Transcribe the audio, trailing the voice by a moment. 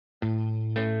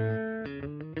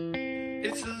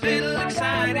It's a little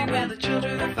exciting when the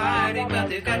children are fighting, but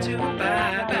they've got to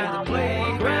abide by the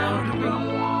playground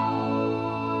rules.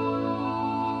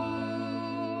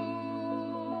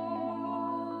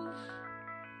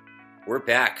 We're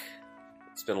back.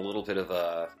 It's been a little bit of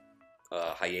a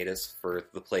hiatus for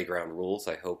the playground rules.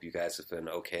 I hope you guys have been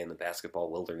okay in the basketball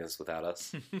wilderness without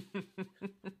us.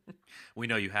 We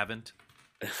know you haven't.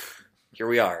 Here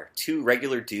we are, two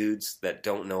regular dudes that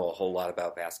don't know a whole lot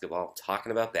about basketball,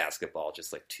 talking about basketball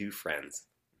just like two friends.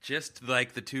 Just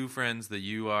like the two friends that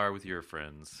you are with your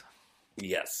friends.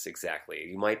 Yes, exactly.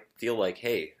 You might feel like,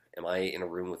 hey, am I in a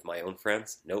room with my own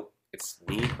friends? Nope. It's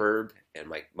me, Herb, and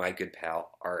my good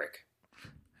pal, Arik.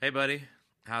 Hey, buddy.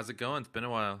 How's it going? It's been a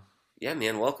while. Yeah,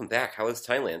 man. Welcome back. How was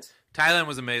Thailand? Thailand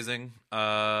was amazing.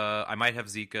 I might have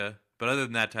Zika, but other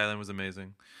than that, Thailand was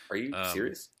amazing. Are you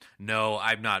serious? No,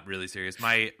 I'm not really serious.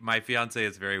 My fiance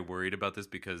is very worried about this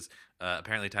because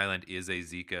apparently Thailand is a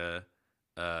Zika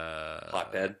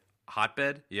hotbed.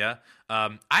 Yeah.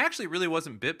 I actually really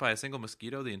wasn't bit by a single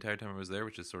mosquito the entire time I was there,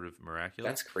 which is sort of miraculous.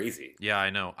 That's crazy. Yeah, I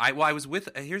know. I was with.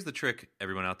 Here's the trick,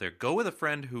 everyone out there: go with a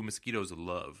friend who mosquitoes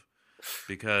love.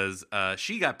 Because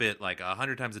she got bit like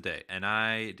 100 times a day, and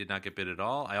I did not get bit at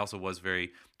all. I also was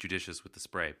very judicious with the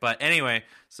spray. But anyway,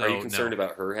 so are you concerned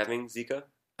about her having Zika?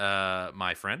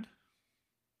 My friend?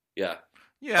 Yeah.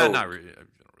 Yeah, not really. I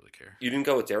don't really care. You didn't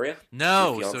go with Daria?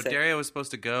 No, so Daria was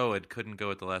supposed to go and couldn't go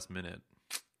at the last minute.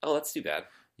 Oh, that's too bad.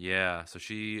 Yeah, so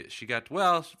she got,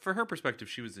 well, for her perspective,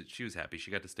 she was happy. She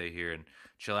got to stay here and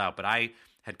chill out. But I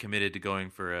had committed to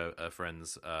going for a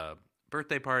friend's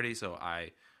birthday party, so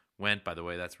I went. By the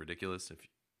way, that's ridiculous.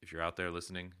 If you're out there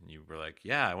listening and you were like,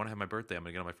 yeah, I want to have my birthday, I'm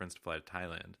going to get all my friends to fly to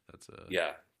Thailand. It's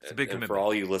a big commitment. For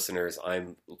all you listeners,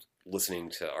 I'm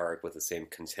listening to Arik with the same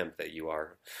contempt that you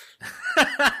are.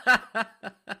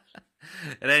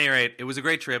 At any rate, it was a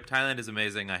great trip. Thailand is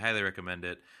amazing. I highly recommend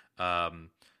it.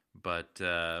 But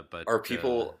are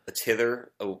people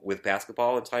thither with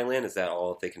basketball in Thailand? Is that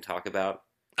all they can talk about?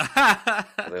 They're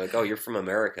like, oh, you're from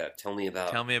America. Tell me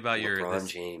about your LeBron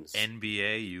James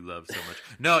NBA you love so much.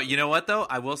 No, you know what though?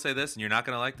 I will say this, and you're not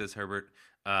going to like this, Herbert.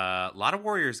 A lot of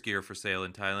Warriors gear for sale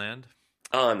in Thailand.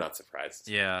 Oh, I'm not surprised.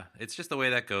 Yeah, it's just the way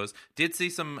that goes. Did see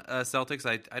some Celtics.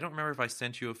 I don't remember if I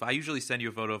sent you. I usually send you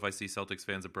a photo if I see Celtics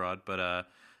fans abroad, but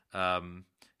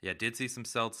yeah, did see some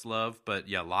Celts love. But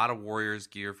yeah, a lot of Warriors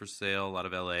gear for sale. A lot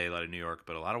of LA, a lot of New York,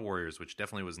 but a lot of Warriors, which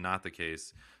definitely was not the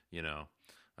case,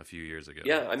 a few years ago.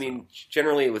 Yeah, I mean,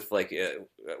 generally with like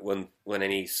when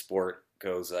any sport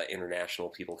goes international,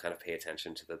 people kind of pay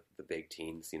attention to the big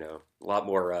teams. A lot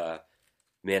more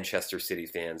Manchester City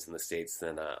fans in the States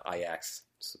than Ajax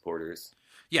supporters.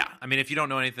 Yeah, I mean, if you don't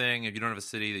know anything, if you don't have a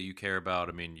city that you care about,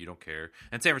 I mean, you don't care.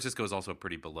 And San Francisco is also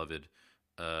pretty beloved.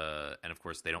 And of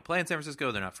course, they don't play in San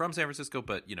Francisco. They're not from San Francisco,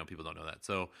 but people don't know that.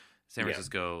 So San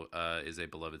Francisco is a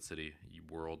beloved city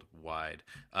worldwide.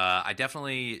 I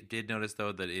definitely did notice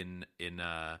though that in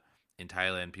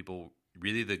Thailand, people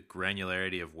really, the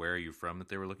granularity of where you're from that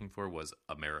they were looking for was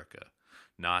America,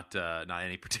 not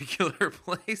any particular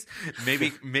place.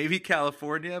 Maybe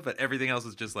California, but everything else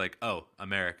was just like, oh,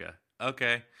 America.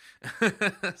 Okay,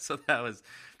 so that was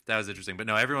interesting. But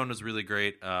no, everyone was really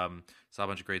great. Saw a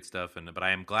bunch of great stuff, but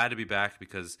I am glad to be back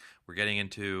because we're getting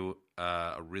into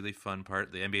a really fun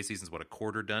part. The NBA season's a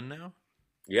quarter done now?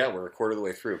 Yeah, we're a quarter of the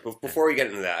way through. Before we get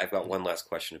into that, I've got one last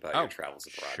question about your travels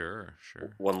abroad. Sure.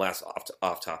 One last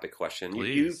off-topic question.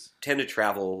 Please. You tend to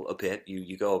travel a bit.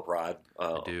 You go abroad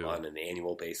on an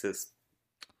annual basis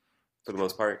for the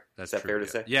most part. Is that fair to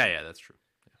say? Yeah, that's true.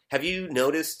 Yeah. Have you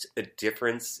noticed a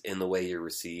difference in the way you're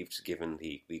received given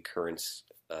the current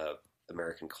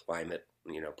American climate,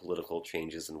 political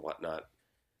changes and whatnot?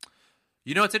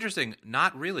 It's interesting.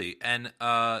 Not really. And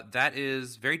that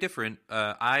is very different.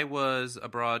 I was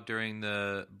abroad during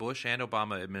the Bush and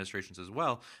Obama administrations as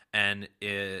well. And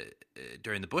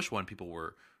during the Bush one, people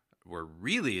were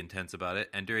really intense about it.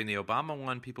 And during the Obama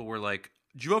one, people were like,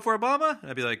 did you vote for Obama? And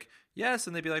I'd be like, yes.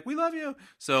 And they'd be like, we love you.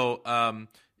 So,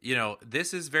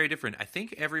 this is very different. I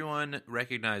think everyone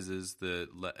recognizes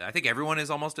I think everyone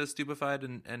is almost as stupefied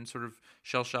and sort of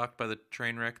shell-shocked by the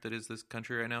train wreck that is this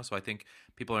country right now. So I think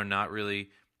people are not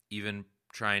really even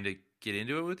trying to get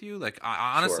into it with you. Like,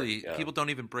 honestly, people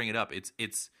don't even bring it up.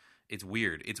 It's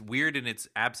weird. It's weird in its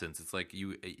absence. It's like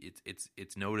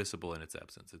it's noticeable in its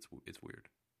absence. It's weird.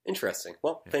 Interesting.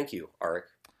 Well, thank you, Arik,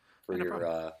 for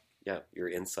your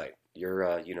insight.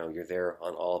 You're you're there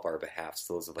on all of our behalfs.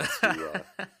 Those of us who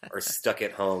are stuck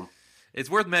at home. It's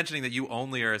worth mentioning that you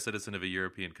only are a citizen of a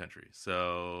European country,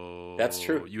 so that's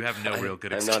true. You have no real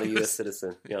good excuse. I'm not a U.S.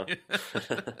 citizen. Yeah.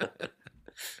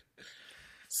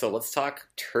 So let's talk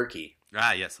Turkey.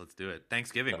 Yes, let's do it.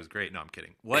 Thanksgiving was great. No, I'm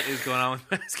kidding. What is going on with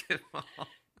basketball?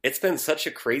 It's been such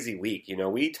a crazy week.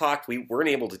 We weren't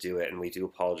able to do it, and we do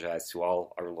apologize to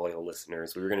all our loyal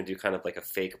listeners. We were going to do kind of like a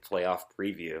fake playoff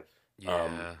preview.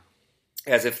 Yeah.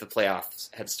 As if the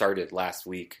playoffs had started last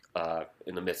week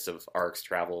in the midst of Arc's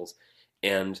travels.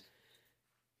 And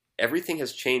everything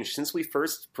has changed since we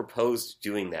first proposed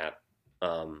doing that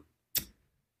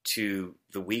to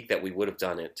the week that we would have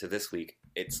done it to this week.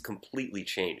 It's completely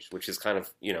changed, which is kind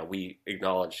of, we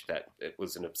acknowledged that it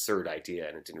was an absurd idea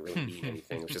and it didn't really mean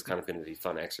anything. It was just kind of going to be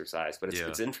fun exercise. But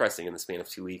it's interesting in the span of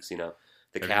 2 weeks, the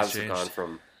Cavs have gone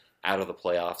from out of the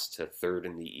playoffs to third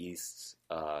in the East.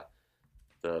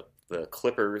 The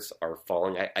Clippers are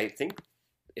falling. I think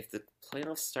if the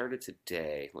playoffs started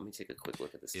today, let me take a quick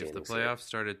look at the standings. If the playoffs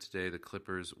started today, the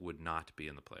Clippers would not be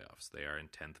in the playoffs. They are in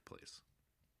 10th place.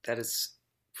 That is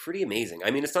pretty amazing.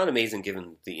 I mean, it's not amazing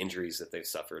given the injuries that they've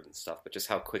suffered and stuff, but just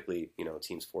how quickly,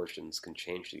 teams' fortunes can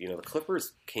change. The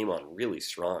Clippers came on really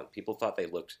strong. People thought they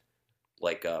looked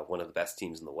like one of the best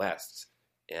teams in the West.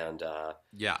 And also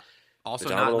the not in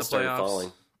the dominoes started playoffs.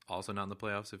 falling. Also not in the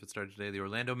playoffs if it started today. The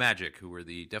Orlando Magic, who were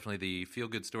definitely the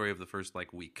feel-good story of the first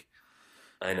week.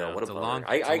 I know, what a bummer.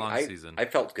 It's a long season. I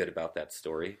felt good about that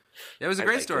story. It was a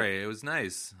great story. It was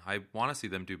nice. I want to see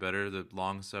them do better. The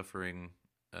long-suffering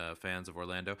fans of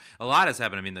Orlando. A lot has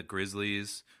happened. I mean, the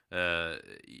Grizzlies. That's a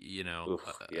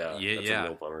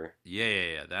real bummer.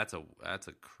 Yeah. That's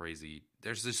a crazy.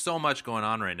 There's just so much going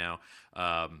on right now,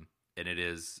 and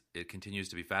it continues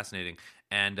to be fascinating.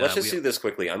 And let's just do this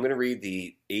quickly. I'm going to read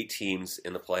the 8 teams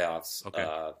in the playoffs.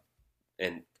 Okay.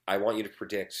 And I want you to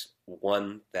predict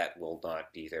one that will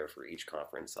not be there for each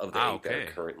conference of the 8 that are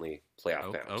currently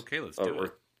playoff bound. Okay, let's do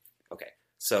it. Okay.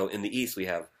 So in the East, we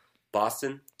have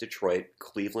Boston, Detroit,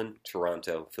 Cleveland,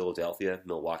 Toronto, Philadelphia,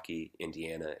 Milwaukee,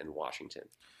 Indiana, and Washington.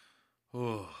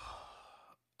 Oh,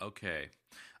 okay.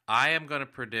 I am going to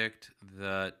predict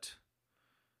that.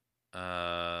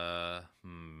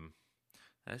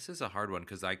 This is a hard one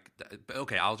because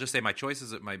I'll just say my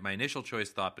choices. My initial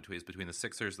choice thought is between the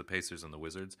Sixers, the Pacers, and the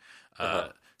Wizards.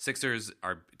 Sixers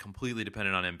are completely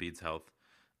dependent on Embiid's health.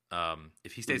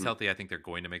 If he stays healthy, I think they're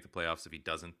going to make the playoffs. If he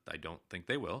doesn't, I don't think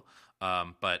they will.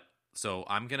 So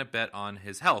I'm going to bet on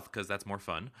his health because that's more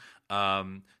fun.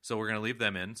 So we're going to leave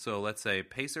them in. So let's say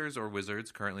Pacers or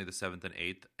Wizards, currently the 7th and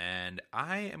 8th. And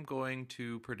I am going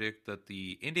to predict that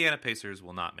the Indiana Pacers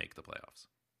will not make the playoffs.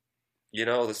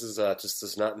 This is just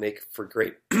does not make for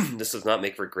great. This does not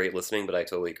make for great listening, but I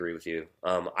totally agree with you.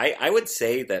 I would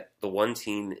say that the one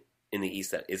team in the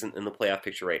East that isn't in the playoff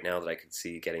picture right now that I could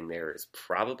see getting there is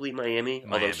probably Miami.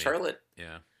 Although Charlotte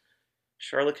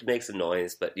could make some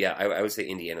noise, but I would say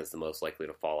Indiana's the most likely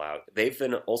to fall out. They've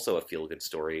been also a feel-good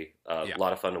story. A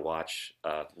lot of fun to watch.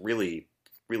 Really,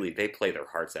 they play their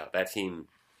hearts out. That team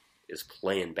is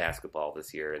playing basketball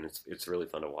this year, and it's really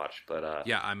fun to watch. But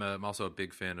I'm also a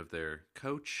big fan of their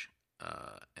coach,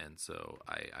 and so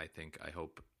I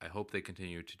hope they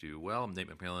continue to do well. Nate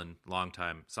McMillan,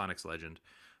 longtime Sonics legend,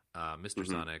 Mr.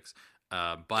 Sonics.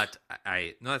 But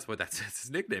that's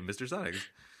his nickname, Mr. Sonics.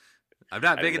 I'm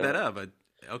not making that up. But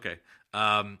okay.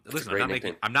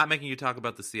 Listen, I'm not making you talk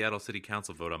about the Seattle City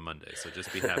Council vote on Monday, so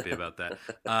just be happy about that.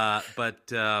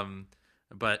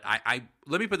 But I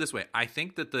let me put it this way: I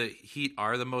think that the Heat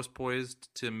are the most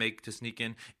poised to sneak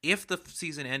in. If the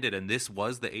season ended and this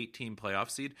was the 8-team playoff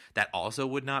seed, that also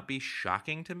would not be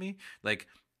shocking to me.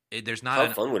 There's not.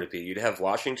 How fun would it be? You'd have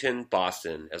Washington,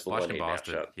 Boston as the 1-8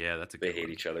 matchup. Yeah, that's a good They hate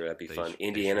one. each other. That'd be fun.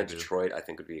 Indiana, Detroit, I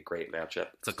think would be a great matchup.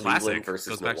 It's a Cleveland classic. versus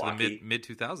Goes Milwaukee. back to the mid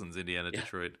 2000s. Indiana,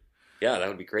 Detroit. Yeah, that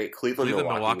would be great. Cleveland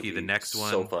Milwaukee, the next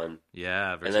one. So fun.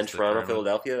 Yeah, and then Toronto,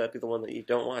 Philadelphia. That'd be the one that you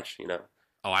don't watch.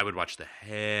 Oh, I would watch the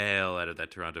hell out of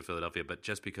that Toronto-Philadelphia, but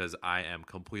just because I am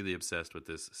completely obsessed with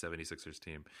this 76ers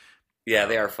team. Yeah,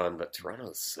 they are fun, but Toronto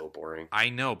is so boring. I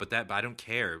know, but I don't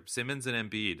care. Simmons and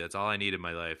Embiid, that's all I need in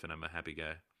my life, and I'm a happy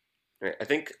guy. Right. I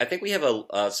think we have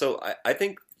I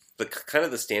think the kind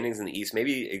of the standings in the East,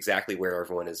 maybe exactly where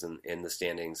everyone is in the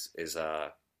standings is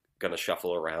going to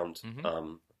shuffle around.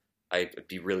 Mm-hmm. I'd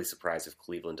be really surprised if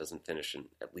Cleveland doesn't finish in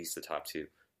at least the top 2.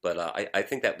 But I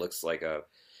think that looks like a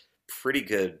pretty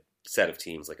good set of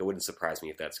teams. It wouldn't surprise me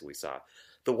if that's who we saw.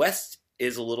 The West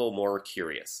is a little more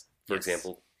curious. For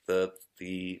example,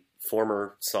 the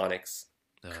former Sonics,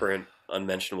 current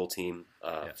unmentionable team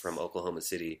from Oklahoma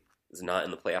City, is not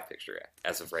in the playoff picture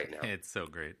as of right now. It's so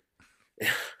great.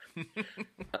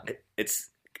 It's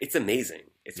amazing.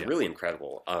 It's really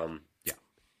incredible.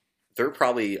 They're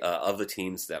probably of the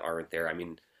teams that aren't there. I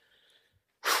mean,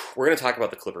 we're going to talk about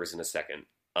the Clippers in a second.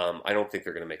 I don't think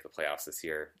they're going to make the playoffs this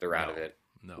year. They're out of it.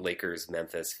 No. Lakers,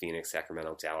 Memphis, Phoenix,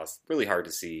 Sacramento, Dallas. Really hard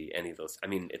to see any of those. I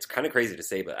mean, it's kind of crazy to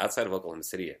say, but outside of Oklahoma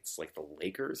City, it's like the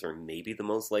Lakers are maybe the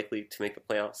most likely to make the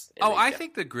playoffs. And I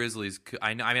think the Grizzlies.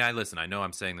 I know. I mean, I know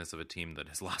I'm saying this of a team that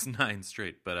has lost 9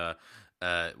 straight, but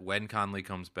when Conley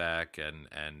comes back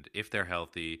and if they're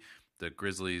healthy, the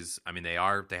Grizzlies. I mean, they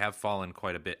have fallen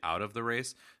quite a bit out of the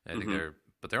race. I think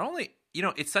they're only.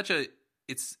 It's such a.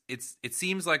 It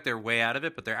seems like they're way out of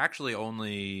it, but they're actually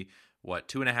only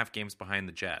 2.5 games behind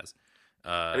the Jazz.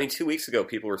 I mean, 2 weeks ago,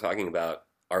 people were talking about,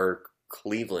 are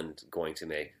Cleveland going to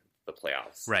make the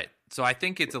playoffs? Right. So I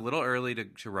think it's a little early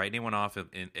to write anyone off,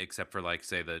 except for, like,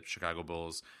 say, the Chicago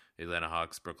Bulls, Atlanta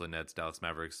Hawks, Brooklyn Nets, Dallas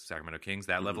Mavericks, Sacramento Kings,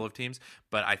 that level of teams.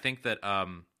 But I think that,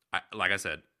 like I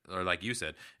said, or like you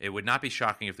said, it would not be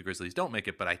shocking if the Grizzlies don't make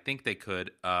it, but I think they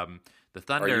could. The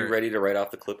Thunder. Are you ready to write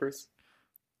off the Clippers?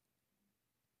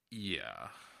 Yeah.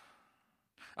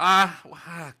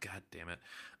 God damn it.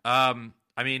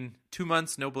 I mean, 2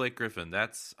 months, no Blake Griffin.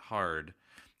 That's hard.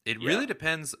 It really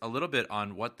depends a little bit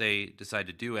on what they decide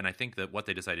to do, and I think that what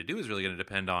they decide to do is really going to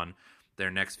depend on their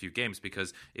next few games,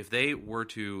 because if they were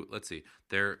to, let's see,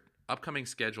 their upcoming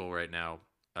schedule right now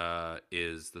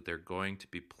is that they're going to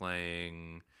be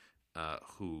playing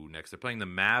who next? They're playing the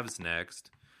Mavs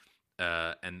next,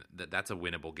 and that's a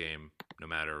winnable game no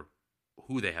matter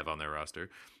who they have on their roster.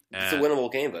 It's a winnable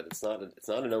game, but it's not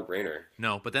a no-brainer.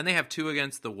 No, but then they have 2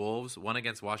 against the Wolves, 1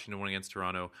 against Washington, 1 against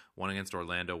Toronto, 1 against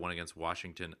Orlando, 1 against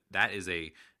Washington. That is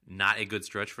not a good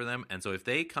stretch for them. And so if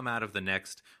they come out of the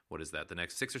next, the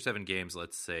next 6 or 7 games,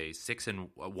 let's say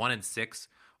 1-6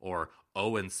 or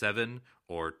 0-7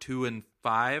 or 2-5,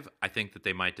 I think that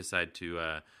they might decide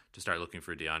to start looking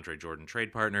for DeAndre Jordan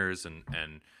trade partners and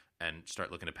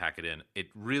start looking to pack it in. It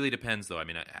really depends, though. I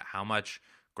mean, how much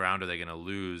ground are they going to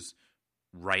lose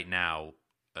right now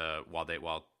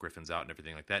while Griffin's out and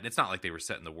everything like that? And it's not like they were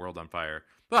setting the world on fire.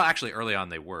 Well, actually, early on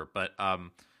they were, but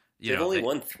they've only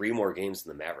won 3 more games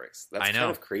than the Mavericks. That's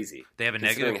kind of crazy. They have a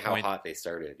considering negative how point, hot they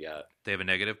started. Yeah, they have a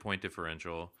negative point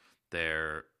differential.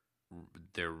 They're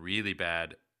really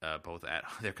bad.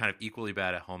 They're kind of equally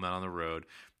bad at home and on the road.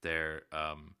 They're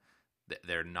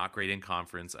not great in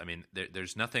conference. I mean,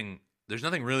 there's nothing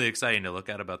really exciting to look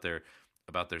at about their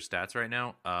stats right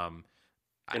now.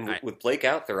 And with Blake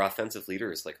out, their offensive leader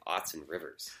is like Otson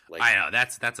Rivers. Like, I know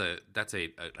that's an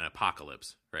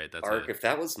apocalypse, right? If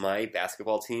that was my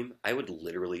basketball team, I would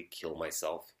literally kill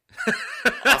myself.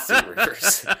 Austin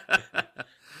Rivers.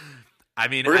 I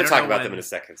mean, we're going to talk about them in a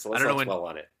second, so let's not dwell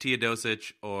on it.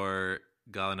 Teodosic or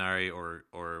Gallinari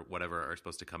or whatever are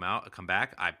supposed to come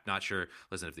back. I'm not sure.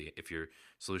 Listen, if your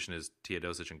solution is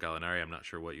Teodosic and Gallinari, I'm not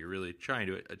sure what you're really trying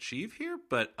to achieve here,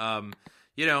 but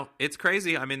it's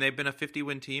crazy. I mean, they've been a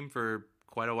 50-win team for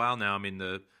quite a while now. I mean,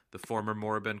 the former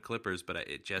moribund Clippers, but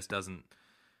it just doesn't.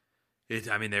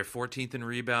 I mean, they're 14th in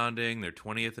rebounding, they're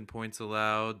 20th in points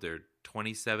allowed, they're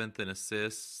 27th in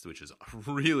assists, which is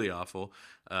really awful.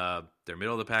 They're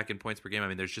middle of the pack in points per game. I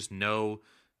mean,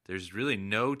 there's really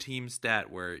no team stat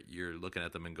where you're looking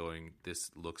at them and going,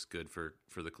 this looks good for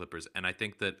the Clippers. And I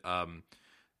think that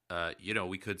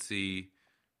we could see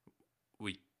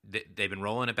they've been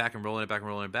rolling it back,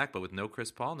 but with no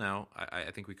Chris Paul now, I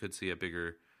think we could see a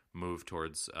bigger move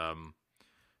towards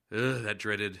that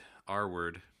dreaded R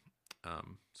word.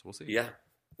 So we'll see. Yeah.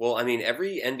 Well, I mean,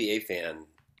 every NBA fan,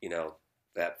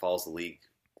 that follows the league,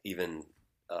 even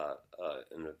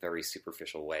in a very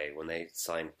superficial way, when they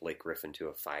signed Blake Griffin to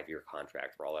a 5-year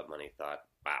contract for all that money, thought,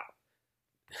 wow.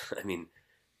 I mean,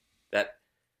 that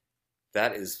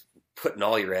is putting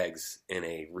all your eggs in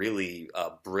a really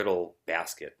brittle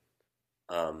basket.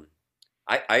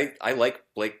 I like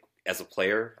Blake as a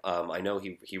player. I know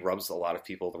he rubs a lot of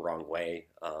people the wrong way.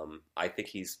 I think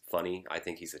he's funny. I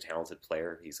think he's a talented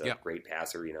player. He's a great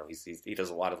passer. He does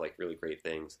a lot of like really great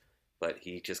things, but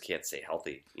he just can't stay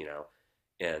healthy.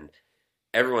 And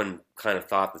everyone kind of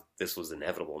thought that this was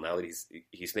inevitable. Now that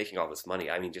he's making all this money,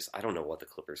 I mean, I don't know what the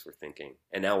Clippers were thinking.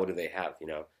 And now what do they have?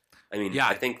 I mean,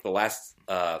 I think the last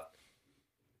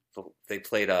they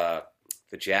played the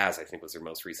Jazz, I think was their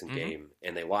most recent game,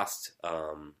 and they lost.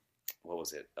 What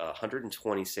was it?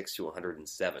 126 to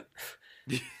 107.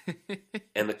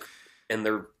 and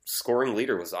their scoring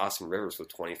leader was Austin Rivers with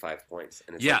 25 points.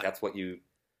 And it's like that's what you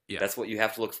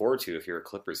have to look forward to if you're a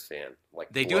Clippers fan.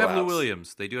 Like they do have Lou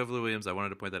Williams. I wanted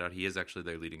to point that out. He is actually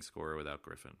their leading scorer without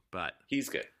Griffin, but he's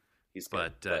good.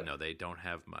 But no, they don't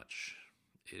have much.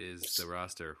 It is the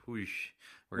roster. We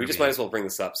just might as well bring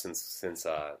this up since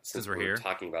we're here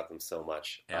talking about them so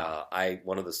much. Yeah.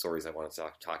 One of the stories I wanted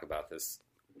to talk about this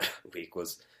week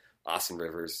was Austin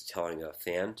Rivers telling a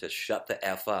fan to shut the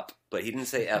F up. But he didn't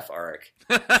say F, Arik.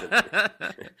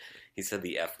 He said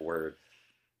the F word.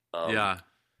 Yeah.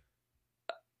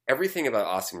 Everything about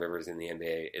Austin Rivers in the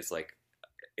NBA is like,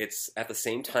 it's at the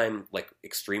same time like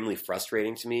extremely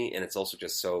frustrating to me, and it's also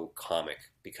just so comic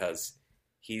because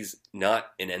he's not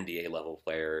an NBA level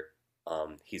player.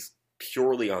 He's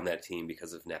purely on that team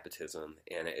because of nepotism,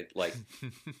 and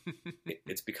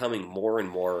it's becoming more and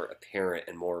more apparent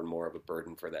and more of a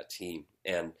burden for that team.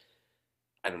 And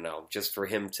I don't know, just for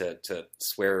him to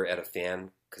swear at a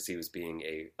fan because he was being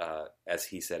as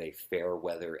he said, a fair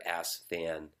weather ass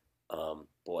fan.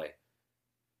 Boy,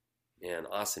 man,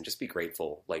 Austin, just be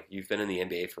grateful. Like, you've been in the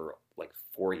NBA for like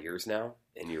 4 years now,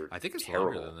 and you're I think it's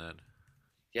terrible. longer than that.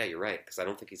 Yeah, you're right, because I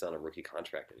don't think he's on a rookie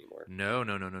contract anymore. No.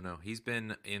 He's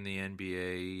been in the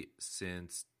NBA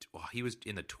since he was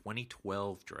in the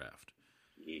 2012 draft.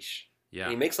 Yeesh. Yeah,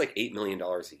 and he makes like $8 million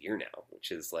a year now,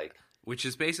 which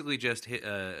is basically just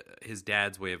his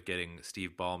dad's way of getting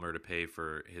Steve Ballmer to pay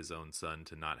for his own son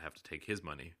to not have to take his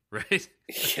money, right?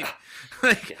 Yeah.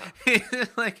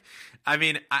 Like, I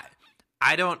mean,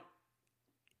 I don't.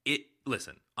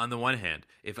 Listen, on the one hand,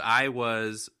 if I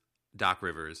was Doc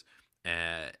Rivers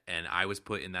and I was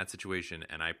put in that situation,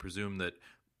 and I presume that,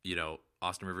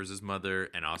 Austin Rivers' mother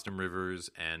and Austin Rivers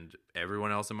and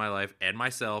everyone else in my life and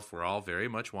myself were all very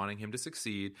much wanting him to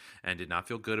succeed and did not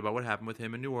feel good about what happened with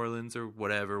him in New Orleans or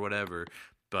whatever.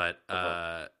 But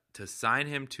to sign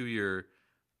him to your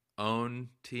own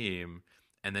team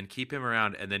and then keep him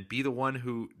around and then be the one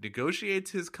who negotiates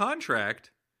his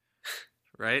contract,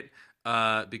 right?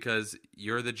 Because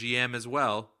you're the GM as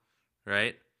well,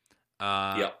 right?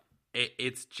 Yeah.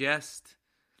 It's just,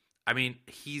 I mean,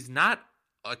 he's not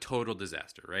a total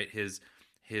disaster, right? His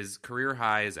career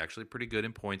high is actually pretty good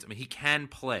in points. I mean, he can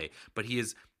play, but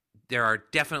there are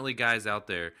definitely guys out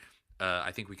there,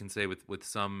 I think we can say with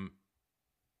some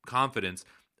confidence,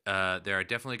 there are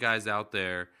definitely guys out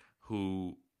there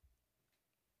who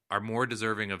are more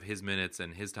deserving of his minutes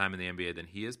and his time in the NBA than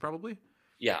he is probably.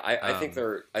 Yeah, I think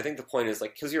the point is,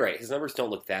 like, because you're right, his numbers don't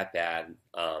look that bad.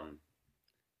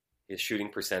 His shooting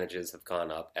percentages have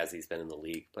gone up as he's been in the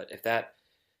league, but if that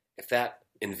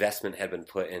investment had been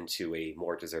put into a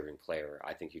more deserving player,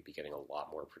 I think you'd be getting a lot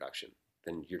more production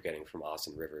than you're getting from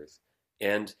Austin Rivers.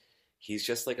 And he's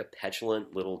just like a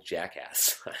petulant little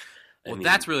jackass.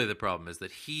 That's really the problem, is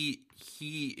that he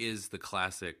is the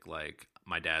classic, like,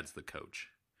 my dad's the coach.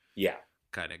 Yeah.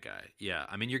 Kind of guy. Yeah.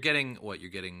 I mean, you're getting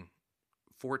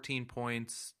 14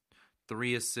 points,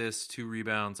 3 assists, 2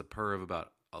 rebounds, a PER of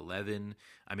about 11.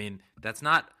 I mean, that's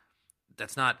not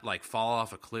like fall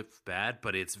off a cliff bad,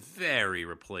 but it's very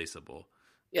replaceable.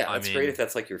 Yeah, that's great if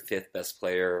that's like your 5th best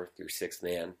player, your 6th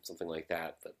man, something like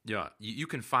that. But yeah, you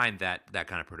can find that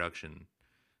kind of production.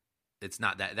 It's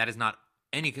not that is not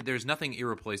there's nothing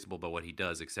irreplaceable about what he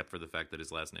does except for the fact that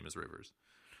his last name is Rivers.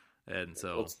 And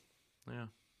so,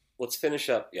 let's finish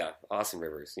up. Yeah, Austin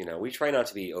Rivers. We try not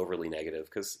to be overly negative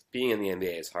because being in the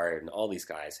NBA is hard, and all these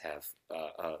guys have,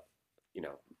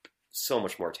 so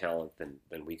much more talent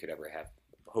than we could ever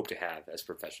hope to have as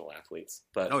professional athletes.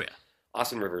 But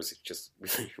Austin Rivers just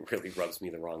really rubs me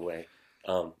the wrong way.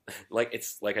 Like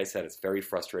I said, it's very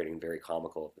frustrating, very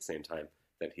comical at the same time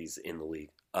that he's in the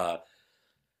league.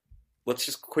 Let's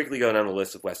just quickly go down the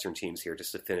list of Western teams here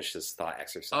just to finish this thought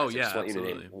exercise. Oh, yeah, I just want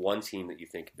absolutely. you to name one team that you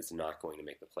think is not going to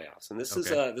make the playoffs. And this is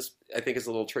this I think is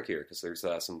a little trickier because there's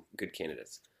some good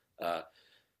candidates.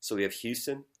 So we have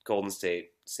Houston, Golden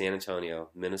State, San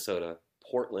Antonio, Minnesota,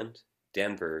 Portland,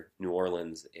 Denver, New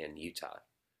Orleans, and Utah.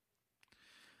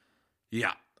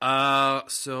 Yeah.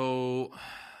 So,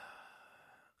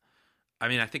 I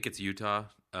mean, I think it's Utah.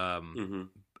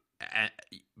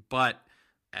 But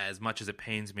as much as it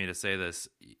pains me to say this,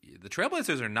 the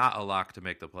Trailblazers are not a lock to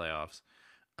make the playoffs.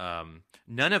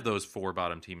 None of those 4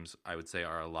 bottom teams, I would say,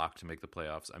 are a lock to make the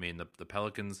playoffs. I mean, the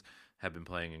Pelicans have been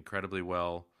playing incredibly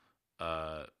well.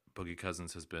 Boogie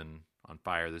Cousins has been on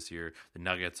fire this year. The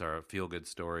Nuggets are a feel-good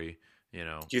story. Do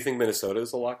you think Minnesota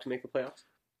is a lock to make the playoffs?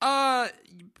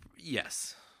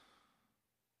 Yes.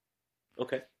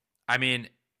 Okay. I mean,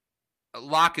 a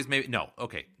lock is maybe no.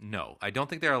 Okay, no. I don't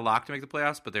think they're a lock to make the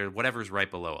playoffs, but they're whatever's right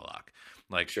below a lock.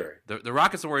 Like, sure. The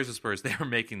Rockets, the Warriors, the Spurs, they're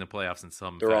making the playoffs in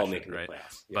some. They're fashion, all making right? the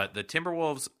playoffs. Yeah. But the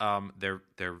Timberwolves, they're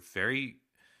a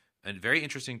very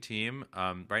interesting team.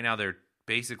 Right now, they're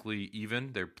basically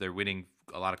even. They're winning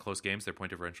a lot of close games. Their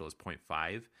point differential is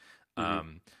 0.5.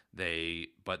 They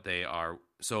are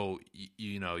so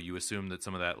you assume that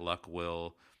some of that luck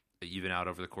will even out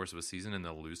over the course of a season, and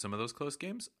they'll lose some of those close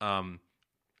games.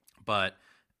 But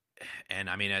And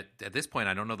I mean, at this point,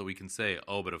 I don't know that we can say,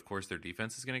 oh, but of course their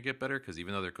defense is going to get better, because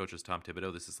even though their coach is Tom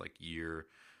Thibodeau, this is like year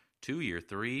 2, year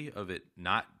 3 of it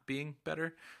not being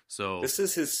better. So This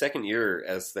is his second year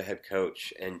as the head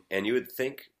coach, and you would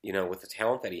think, with the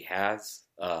talent that he has,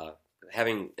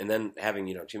 having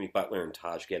Jimmy Butler and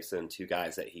Taj Gibson, two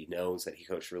guys that he knows that he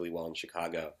coached really well in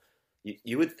Chicago,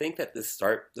 you would think that this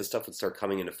stuff would start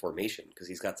coming into formation, because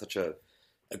he's got such a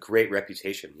great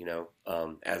reputation,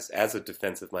 as a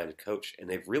defensive minded coach, and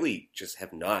they really just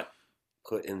have not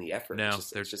put in the effort. No,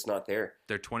 it's just not there.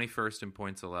 they're 21st in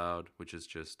points allowed, which is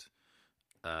just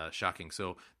shocking.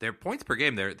 So their points per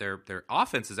game, their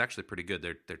offense is actually pretty good.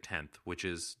 They're 10th, which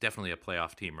is definitely a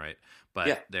playoff team, right? But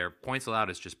Yeah. their points allowed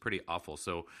is just pretty awful.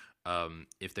 So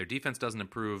if their defense doesn't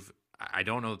improve, I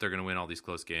don't know that they're going to win all these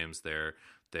close games. Their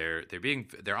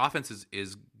offense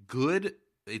is good.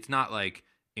 It's not like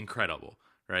incredible,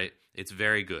 right? It's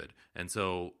very good. And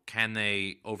so can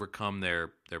they overcome their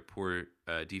poor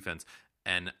defense?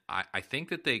 And I think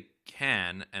that they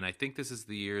can, and I think this is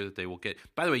the year that they will get.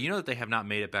 By the way, you know that they have not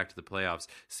made it back to the playoffs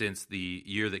since the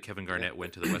year that Kevin Garnett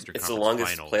went to the Western It's the Conference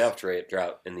longest Finals. playoff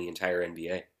drought in the entire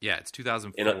NBA. Yeah, it's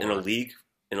 2004.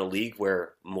 In a league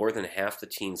where more than half the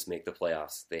teams make the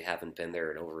playoffs, they haven't been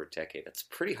there in over a decade. That's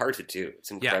pretty hard to do.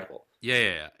 It's incredible.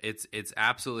 Yeah. It's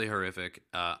absolutely horrific.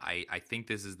 I think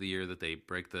this is the year that they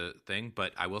break the thing,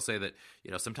 but I will say that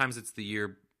sometimes it's the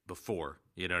year before.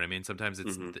 You know what I mean? Sometimes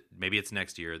it's maybe it's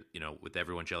next year. With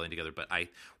everyone gelling together. But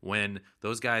when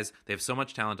those guys, they have so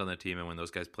much talent on the team, and when those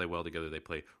guys play well together, they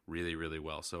play really, really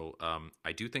well. So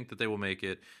I do think that they will make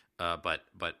it. But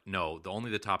no, only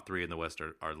the top 3 in the West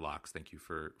are locks. Thank you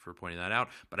for pointing that out.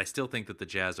 But I still think that the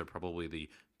Jazz are probably the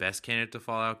best candidate to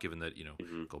fall out, given that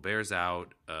Gobert's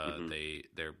out.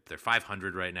 They're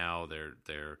 500 right now.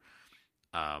 The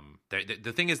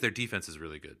thing is, their defense is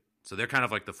really good. So they're kind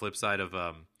of like the flip side of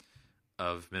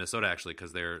Minnesota, actually,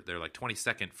 because they're like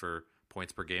 22nd for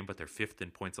points per game, but they're 5th in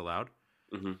points allowed.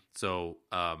 Mm-hmm. So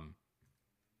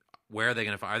where are they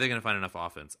going to find? Are they going to find enough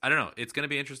offense? I don't know. It's going to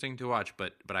be interesting to watch,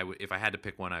 but if I had to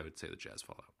pick one, I would say the Jazz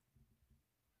fall out.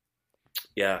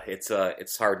 Yeah,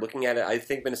 it's hard looking at it. I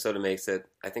think Minnesota makes it.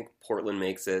 I think Portland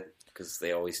makes it, because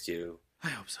they always do. I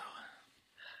hope so.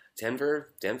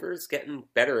 Denver's getting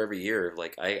better every year.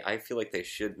 Like I feel like they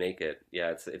should make it.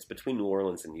 Yeah, it's between New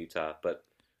Orleans and Utah, but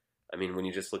I mean, when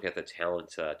you just look at the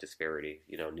talent disparity,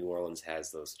 New Orleans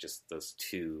has those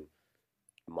two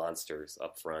monsters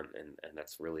up front, and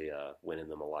that's really winning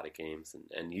them a lot of games.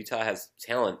 And Utah has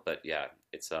talent, but yeah,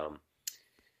 it's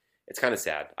kind of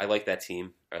sad. I like that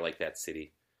team. I like that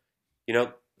city.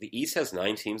 The East has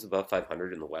 9 teams above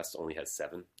 500, and the West only has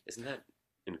 7. Isn't that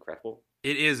incredible?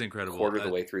 It is incredible. Quarter of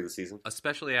the way through the season,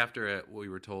 especially after we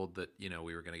were told that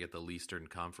we were going to get the Eastern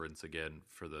Conference again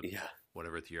for the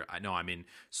whatever year. I know. I mean,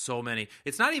 so many.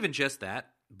 It's not even just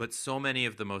that, but so many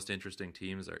of the most interesting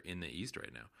teams are in the East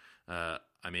right now.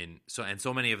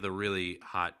 So many of the really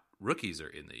hot rookies are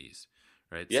in the East,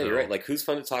 right? Yeah, you're right. Like, who's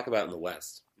fun to talk about in the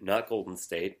West? Not Golden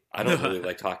State. I don't really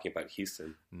like talking about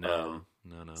Houston. No.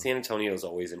 San Antonio is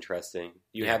always interesting.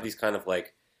 You have these kind of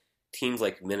like teams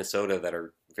like Minnesota that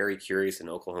are very curious, in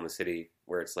Oklahoma City,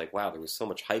 where it's like, wow, there was so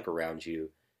much hype around you,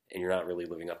 and you're not really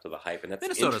living up to the hype, and that's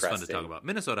Minnesota's fun to talk about.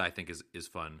 Minnesota, I think, is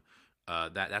fun.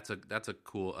 That's a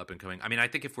cool up and coming. I mean, I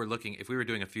think if we were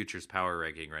doing a futures power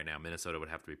ranking right now, Minnesota would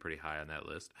have to be pretty high on that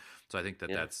list. So I think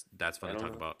that's fun to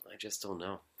talk about. I just don't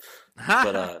know.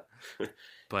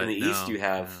 But in the East, you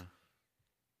have,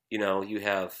 you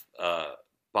have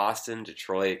Boston,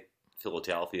 Detroit,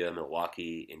 Philadelphia,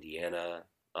 Milwaukee, Indiana.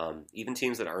 Even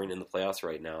teams that aren't in the playoffs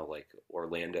right now, like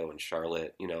Orlando and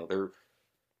Charlotte,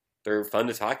 they're fun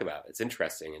to talk about. It's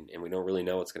interesting, and we don't really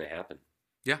know what's going to happen.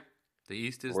 Yeah, the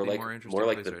East is more interesting. More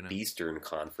like the right Beastern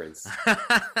Conference.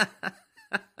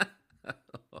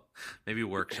 Maybe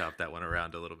workshop that one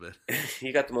around a little bit.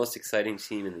 You got the most exciting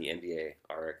team in the NBA,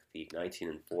 are the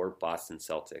 19-4 Boston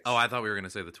Celtics. Oh, I thought we were going to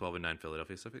say the 12-9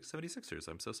 Philadelphia 76ers.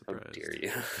 I'm so surprised. How dare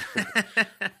you?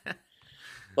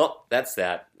 Well, that's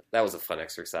that. That was a fun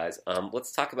exercise.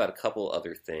 Let's talk about a couple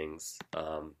other things.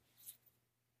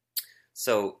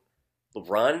 So,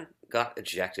 LeBron got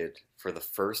ejected for the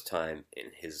first time in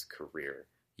his career.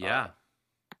 Yeah.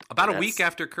 About a week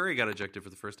after Curry got ejected for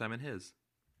the first time in his.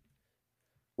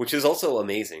 Which is also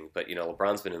amazing, but,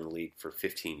 LeBron's been in the league for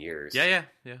 15 years. Yeah.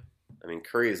 I mean,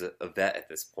 Curry is a vet at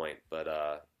this point,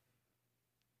 but,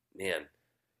 man,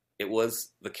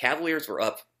 the Cavaliers were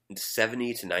up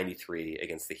 70-93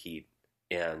 against the Heat,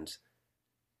 and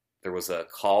there was a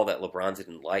call that LeBron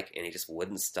didn't like, and he just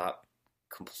wouldn't stop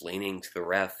complaining to the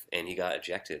ref, and he got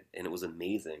ejected, and it was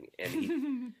amazing. And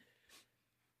he,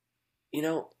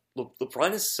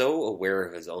 LeBron is so aware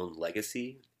of his own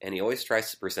legacy, and he always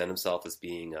tries to present himself as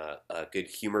being good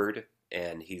humored,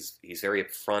 and he's very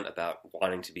upfront about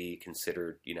wanting to be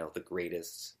considered, the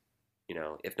greatest,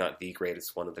 if not the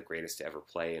greatest, one of the greatest to ever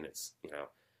play. And it's,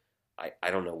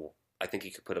 I don't know. I think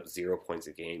he could put up 0 points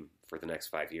a game for the next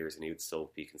 5 years, and he would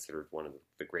still be considered one of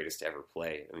the greatest to ever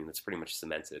play. I mean, that's pretty much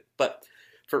cemented. But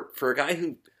for a guy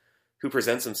who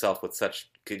presents himself with such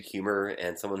good humor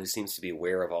and someone who seems to be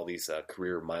aware of all these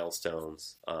career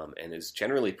milestones and is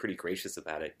generally pretty gracious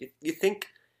about it, you think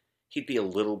he'd be a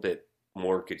little bit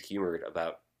more good-humored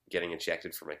about getting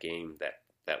ejected from a game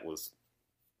that was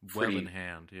pretty, well in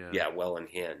hand. Yeah. Yeah, well in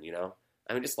hand,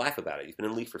 I mean, just laugh about it. He's been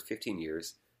in the league for 15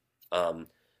 years.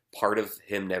 Part of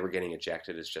him never getting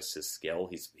ejected is just his skill.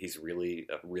 He's really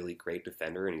a really great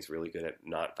defender, and he's really good at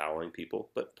not fouling people.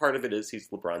 But part of it is he's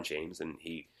LeBron James, and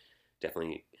he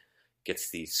definitely gets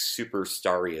the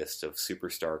superstariest of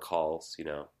superstar calls.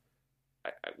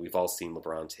 We've all seen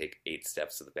LeBron take 8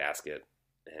 steps to the basket,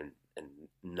 and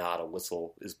not a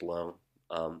whistle is blown.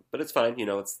 But it's fine.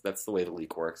 That's the way the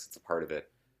league works. It's a part of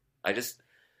it. I just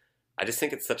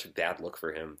think it's such a bad look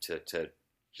for him to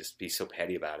just be so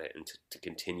petty about it and to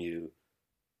continue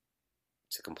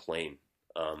to complain.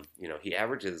 He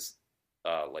averages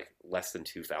like less than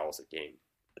 2 fouls a game.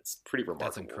 It's pretty remarkable.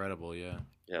 That's incredible. Yeah.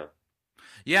 Yeah.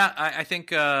 Yeah. I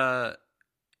think, it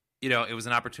was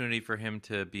an opportunity for him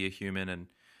to be a human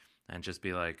and just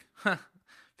be like,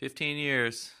 15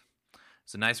 years.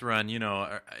 It's a nice run,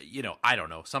 I don't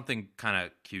know, something kind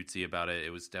of cutesy about it. It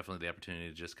was definitely the opportunity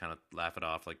to just kind of laugh it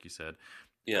off, like you said.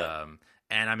 Yeah.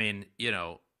 And I mean,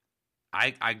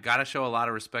 I got to show a lot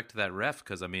of respect to that ref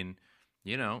because, I mean,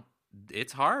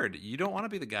 it's hard. You don't want to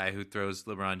be the guy who throws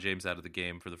LeBron James out of the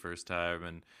game for the first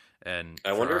time. And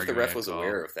I wonder if the ref was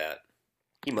aware of that.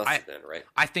 He must have been, right?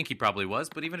 I think he probably was,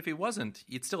 but even if he wasn't,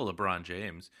 it's still LeBron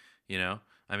James,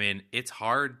 I mean, it's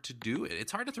hard to do it.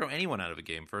 It's hard to throw anyone out of a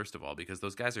game, first of all, because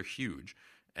those guys are huge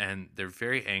and they're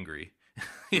very angry.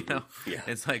 Yeah.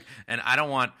 It's like, and I don't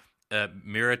want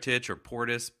Mirotic or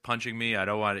Portis punching me. I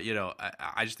don't want to,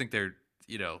 I just think they're,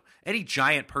 any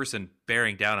giant person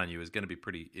bearing down on you is going to be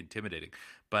pretty intimidating.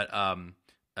 But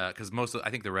because I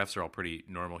think the refs are all pretty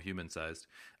normal human sized.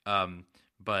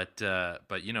 But I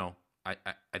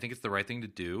think it's the right thing to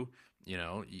do.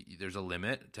 There's a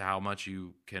limit to how much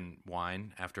you can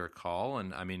whine after a call,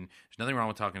 and I mean, there's nothing wrong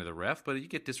with talking to the ref, but you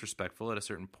get disrespectful at a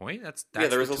certain point. That's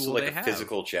there is the also tool like they a have.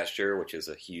 physical gesture, which is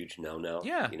a huge no-no.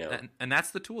 Yeah, and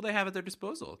that's the tool they have at their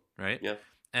disposal, right? Yeah.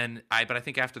 But I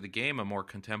think after the game, a more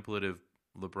contemplative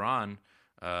LeBron.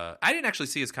 I didn't actually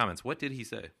see his comments. What did he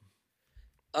say?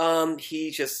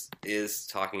 He just is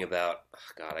talking about. Oh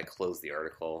God, I closed the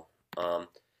article.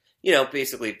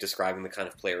 Basically describing the kind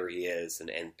of player he is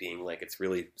and being like, it's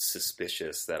really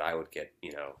suspicious that I would get,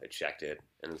 ejected.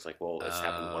 And it's like, well, it's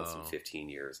happened once in 15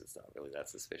 years. It's not really that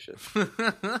suspicious.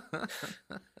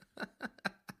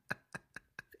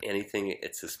 Anything,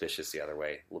 it's suspicious the other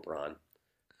way, LeBron.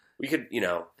 We could,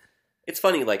 it's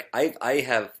funny, like, I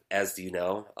have, as you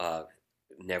know,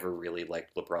 never really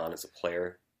liked LeBron as a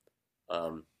player.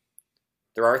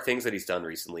 There are things that he's done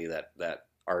recently that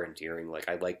are endearing. Like,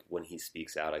 I like when he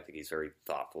speaks out. I think he's very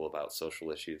thoughtful about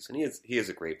social issues, and he is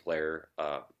a great player.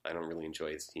 I don't really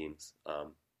enjoy his teams,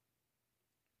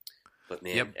 but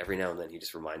man, every now and then he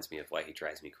just reminds me of why he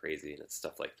drives me crazy, and it's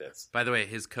stuff like this. By the way,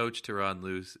 his coach Tyronn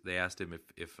Lue, they asked him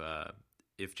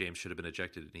if James should have been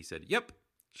ejected, and he said, "Yep,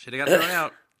 should have got thrown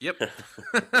out." Yep.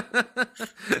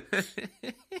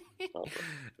 Well,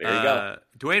 there you go.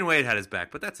 Dwayne Wade had his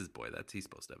back, but that's his boy. He's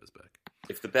supposed to have his back.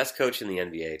 If the best coach in the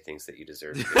NBA thinks that you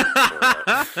deserve to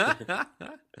get thrown out.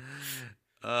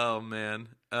 Oh man.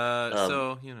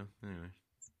 Anyway.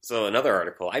 So another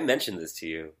article. I mentioned this to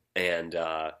you, and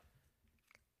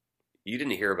you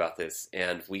didn't hear about this,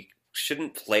 and we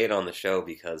shouldn't play it on the show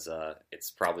because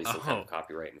it's probably some kind of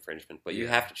copyright infringement. But you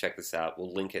have to check this out.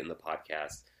 We'll link it in the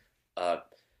podcast.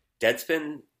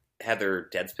 Deadspin had their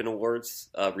Deadspin Awards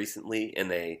recently,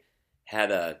 and they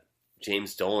had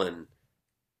James Dolan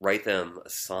write them a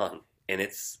song, and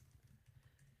it's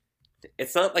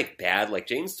not like bad. Like,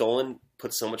 James Dolan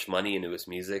puts so much money into his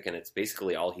music, and it's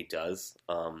basically all he does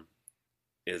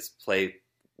is play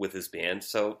with his band.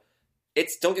 So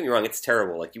don't get me wrong, it's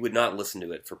terrible. Like, you would not listen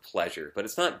to it for pleasure, but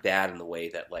it's not bad in the way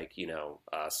that, like,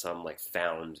 some like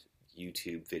found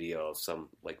YouTube video of some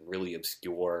like really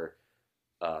obscure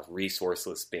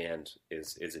resourceless band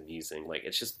is amusing. Like,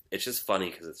 it's just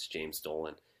funny because it's James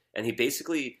Dolan, and he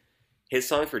basically, his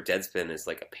song for Deadspin is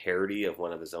like a parody of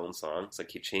one of his own songs.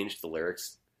 Like, he changed the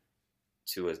lyrics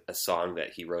to a song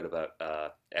that he wrote about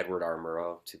Edward R.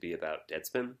 Murrow to be about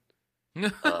Deadspin,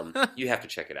 You have to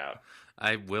check it out.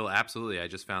 I will absolutely. I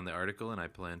just found the article and I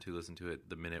plan to listen to it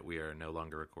the minute we are no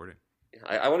longer recording.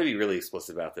 I want to be really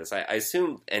explicit about this. I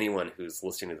assume anyone who's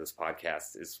listening to this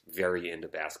podcast is very into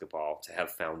basketball to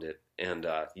have found it, and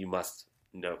you must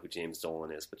know who James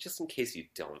Dolan is. But just in case you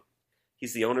don't,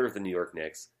 he's the owner of the New York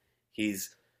Knicks.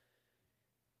 He's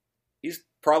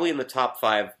probably in the top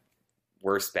 5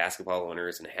 worst basketball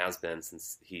owners and has been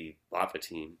since he bought the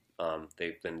team.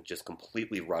 They've been just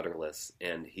completely rudderless,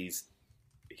 and he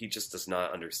just does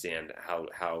not understand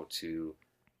how to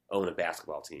own a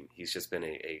basketball team. He's just been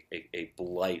a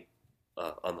blight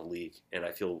on the league, and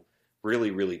I feel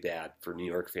really, really bad for New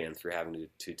York fans for having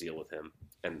to deal with him.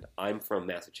 And I'm from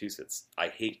Massachusetts. I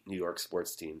hate New York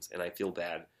sports teams, and I feel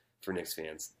bad for Knicks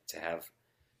fans to have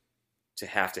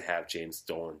James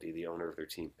Dolan be the owner of their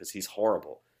team because he's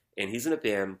horrible. And he's in a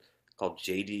band called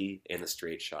JD and the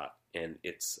Straight Shot, and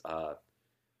it's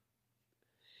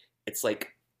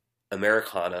like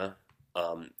Americana.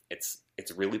 It's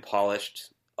really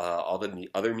polished. All the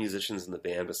other musicians in the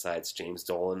band besides James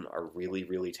Dolan are really,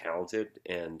 really talented,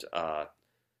 and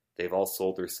they've all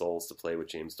sold their souls to play with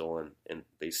James Dolan, and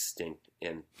they stink.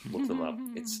 And look them up;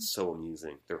 it's so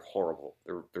amusing. They're horrible.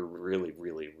 They're really,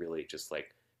 really, really just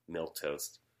like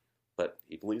milquetoast. But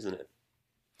he believes in it.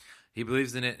 He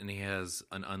believes in it, and he has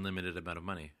an unlimited amount of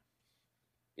money.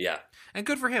 Yeah, and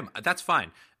good for him. That's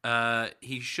fine.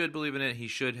 He should believe in it. He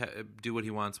should do what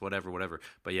he wants, whatever.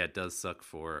 But yeah, it does suck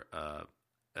for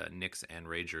Knicks and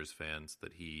Rangers fans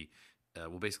that he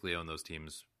will basically own those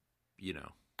teams,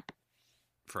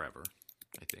 forever,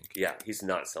 I think. Yeah, he's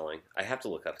not selling. I have to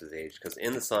look up his age because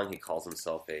in the song he calls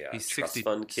himself a he's trust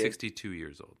fund kid. 62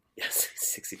 years old. Yes,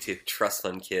 62. Trust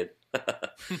fund kid.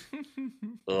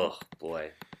 Oh,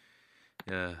 boy.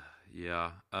 Yeah.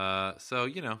 So,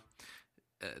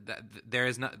 there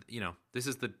is not, this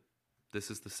is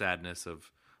the sadness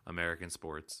of American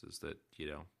sports is that,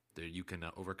 you can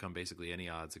overcome basically any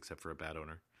odds except for a bad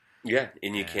owner. Yeah,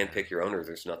 and you can't pick your owner.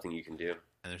 There's nothing you can do.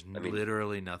 And there's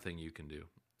literally nothing you can do.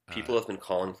 People have been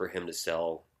calling for him to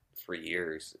sell for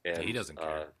years. And he doesn't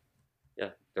care. Yeah,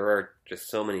 there are just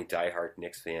so many diehard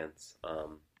Knicks fans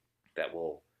that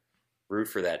will root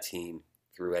for that team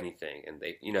through anything. And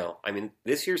they,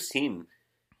 this year's team,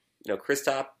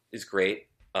 Kristaps is great,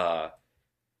 but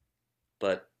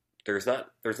there's not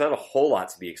a whole lot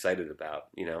to be excited about.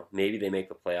 Maybe they make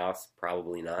the playoffs,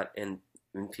 probably not. And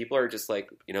people are just like,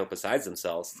 besides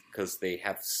themselves because they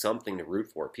have something to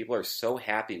root for. People are so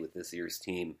happy with this year's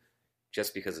team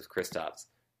just because of Kristaps.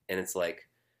 And it's like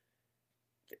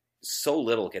so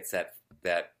little gets that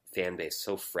fan base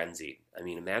so frenzied. I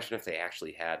mean, imagine if they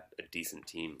actually had a decent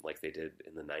team like they did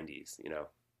in the 90s,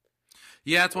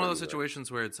 Yeah, it's one of those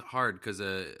situations where it's hard because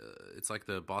it's like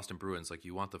the Boston Bruins. Like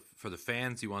for the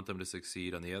fans, you want them to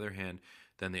succeed. On the other hand,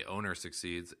 then the owner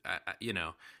succeeds.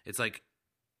 It's like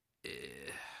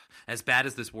as bad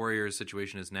as this Warriors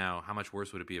situation is now, how much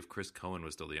worse would it be if Chris Cohen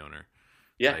was still the owner?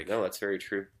 Yeah, no, that's very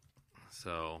true.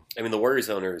 So I mean, the Warriors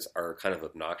owners are kind of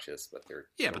obnoxious, but they're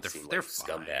they're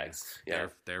scumbags. Yeah,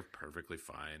 they're perfectly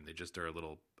fine. They just are a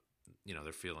little,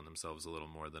 they're feeling themselves a little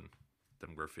more than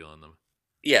we're feeling them.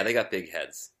 Yeah, they got big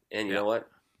heads, and you know what?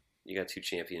 You got 2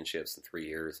 championships in 3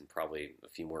 years, and probably a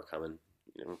few more coming.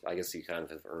 I guess you kind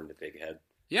of have earned a big head.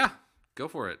 Yeah, go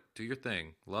for it. Do your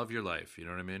thing. Love your life. You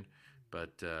know what I mean?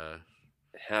 But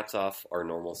hats off our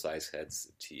normal size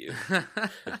heads to you.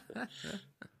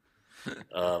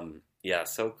 Yeah,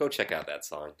 so go check out that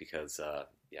song because,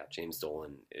 James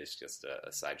Dolan is just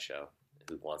a sideshow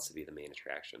who wants to be the main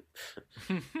attraction.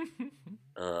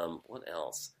 What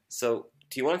else? So,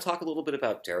 do you want to talk a little bit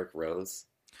about Derrick Rose?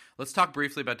 Let's talk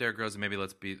briefly about Derrick Rose, and maybe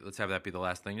let's have that be the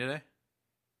last thing today.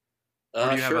 Or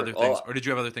do you have sure. other things? Or did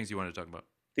you have other things you wanted to talk about?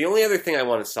 The only other thing I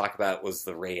wanted to talk about was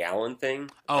the Ray Allen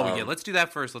thing. Oh, yeah, let's do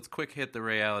that first. Let's quick hit the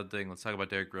Ray Allen thing. Let's talk about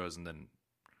Derrick Rose, and then.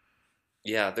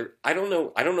 Yeah, I don't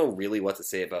know really what to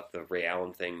say about the Ray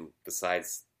Allen thing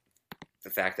besides the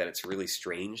fact that it's really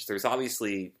strange. There's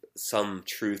obviously some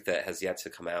truth that has yet to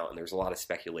come out, and there's a lot of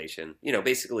speculation.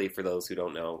 Basically, for those who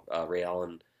don't know, Ray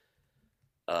Allen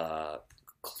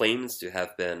claims to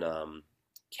have been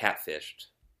catfished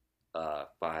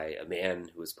by a man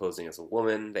who was posing as a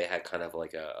woman. They had kind of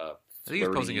like a I think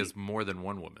he's posing as more than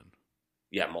one woman.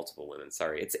 Yeah, multiple women.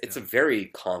 Sorry, it's a very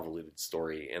convoluted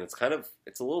story, and it's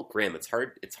a little grim. It's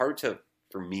hard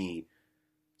for me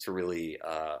to really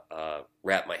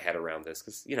wrap my head around this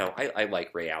because I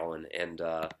like Ray Allen, and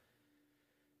I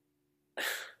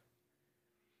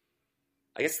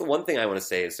guess the one thing I want to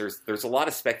say is there's a lot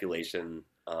of speculation.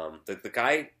 The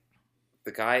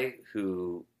guy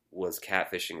who was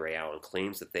catfishing Ray Allen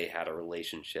claims that they had a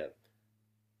relationship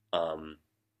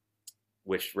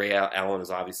which Ray Allen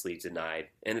has obviously denied,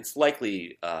 and it's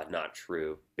likely not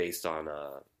true based on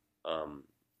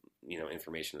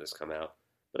information that's come out.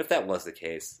 But if that was the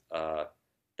case,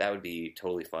 that would be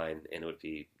totally fine, and it would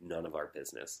be none of our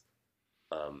business.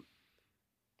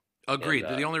 Agreed.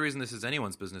 And, The only reason this is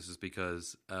anyone's business is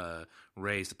because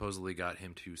Ray supposedly got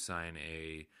him to sign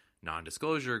a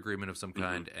non-disclosure agreement of some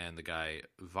kind, and the guy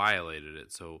violated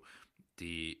it. So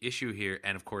the issue here,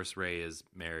 and of course Ray is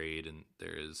married, and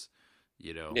there is,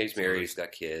 he's married, he's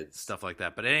got kids, stuff like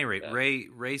that. But at any rate,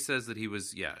 Ray says that he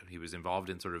was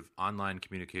involved in sort of online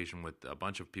communication with a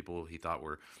bunch of people he thought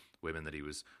were women that he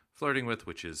was flirting with,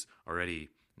 which is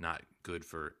already not good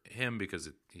for him because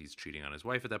he's cheating on his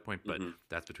wife at that point. But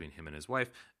that's between him and his wife.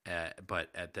 But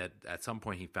at some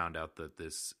point he found out that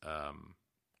this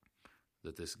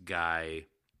guy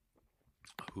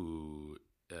who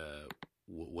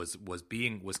was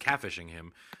catfishing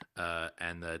him,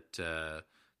 and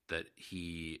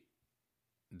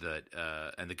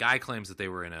and the guy claims that they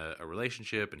were in a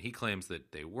relationship, and he claims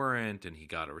that they weren't, and he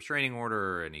got a restraining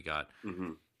order, and he got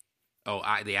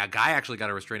the guy actually got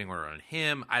a restraining order on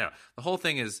him. I don't know. The whole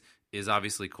thing is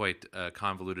obviously quite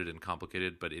convoluted and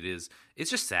complicated, but it's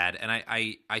just sad, and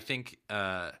I think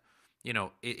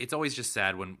it's always just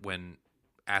sad when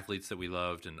athletes that we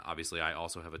loved, and obviously I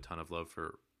also have a ton of love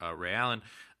for Ray Allen,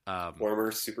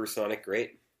 former Supersonic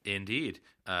great. Indeed.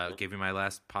 Gave me my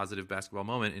last positive basketball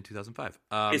moment in 2005.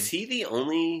 Is he the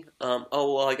only...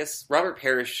 I guess Robert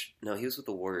Parrish... No, he was with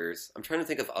the Warriors. I'm trying to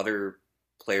think of other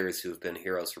players who have been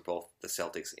heroes for both the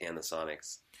Celtics and the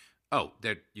Sonics. Oh,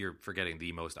 you're forgetting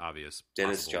the most obvious.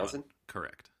 Dennis Johnson? One.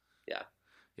 Correct. Yeah.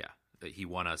 He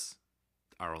won us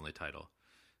our only title.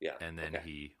 Yeah. And then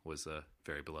he was a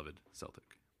very beloved Celtic.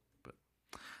 But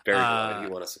very beloved.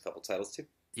 He won us a couple titles too.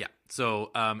 Yeah,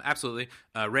 so absolutely,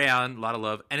 Ray Allen, a lot of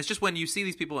love, and it's just when you see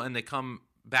these people and they come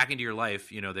back into your life,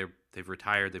 they've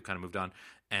retired, they've kind of moved on,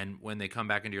 and when they come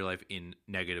back into your life in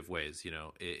negative ways,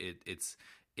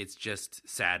 it's just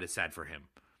sad. It's sad for him.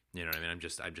 You know what I mean? I'm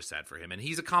just sad for him, and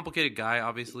he's a complicated guy,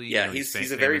 obviously. Yeah, he's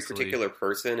a very particular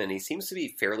person, and he seems to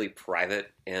be fairly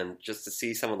private. And just to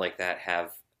see someone like that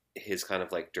have his kind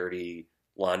of like dirty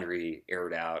laundry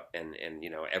aired out, and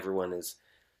everyone is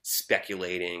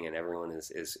speculating, and everyone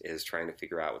is trying to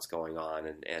figure out what's going on,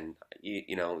 and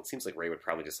it seems like Ray would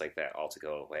probably just like that all to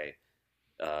go away.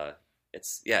 It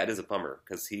is a bummer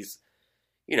because he's,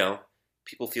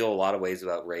 people feel a lot of ways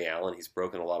about Ray Allen. He's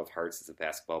broken a lot of hearts as a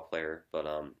basketball player, but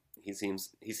he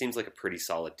seems like a pretty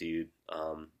solid dude.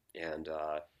 I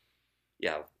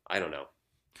don't know.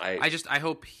 I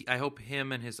hope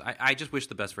him and his. I just wish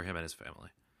the best for him and his family.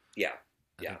 Yeah.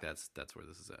 I think that's where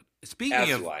this is at.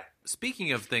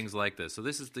 Speaking of things like this, so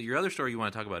this is your other story you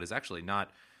want to talk about is actually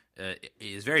not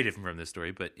is very different from this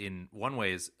story, but in one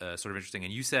way is sort of interesting.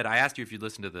 And you said I asked you if you'd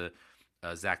listened to the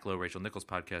Zach Lowe, Rachel Nichols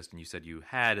podcast, and you said you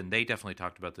had, and they definitely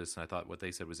talked about this, and I thought what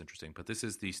they said was interesting. But this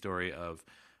is the story of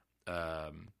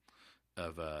Derrick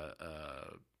Rose.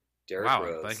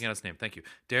 I'm blanking on his name. Thank you,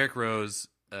 Derrick Rose,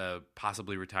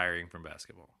 possibly retiring from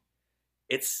basketball.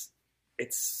 It's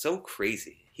so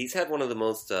crazy. He's had one of the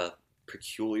most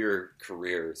peculiar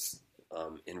careers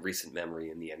in recent memory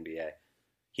in the NBA.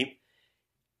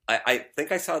 I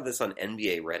think I saw this on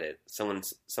NBA Reddit.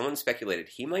 Someone speculated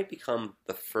he might become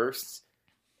the first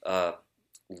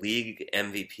league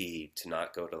MVP to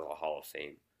not go to the Hall of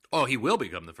Fame. Oh, he will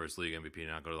become the first league MVP to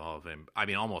not go to the Hall of Fame. I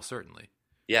mean, almost certainly.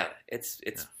 Yeah, it's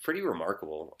pretty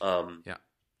remarkable.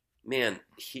 Man,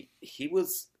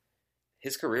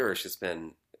 his career has just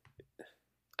been.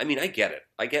 I mean, I get it.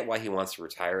 I get why he wants to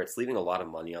retire. It's leaving a lot of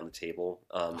money on the table.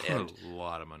 And a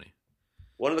lot of money.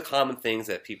 One of the common things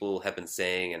that people have been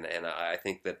saying, and I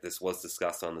think that this was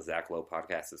discussed on the Zach Lowe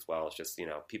podcast as well, is just,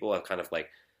 people have kind of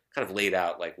laid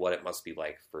out like what it must be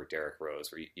like for Derrick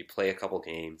Rose, where you play a couple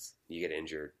games, you get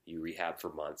injured, you rehab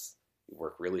for months, you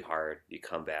work really hard, you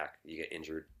come back, you get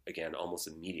injured again almost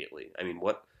immediately. I mean,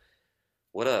 what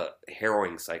a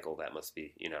harrowing cycle that must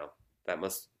be. That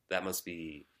must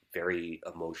be very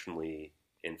emotionally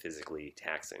and physically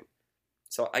taxing.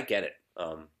 So I get it.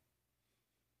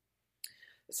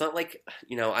 It's not like,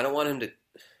 I don't want him to,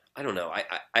 I don't know.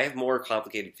 I have more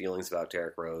complicated feelings about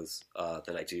Derrick Rose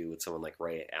than I do with someone like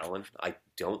Ray Allen. I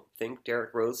don't think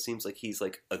Derrick Rose seems like he's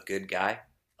like a good guy.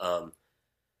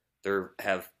 There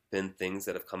have been things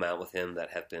that have come out with him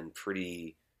that have been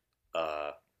pretty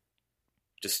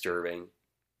disturbing.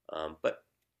 But,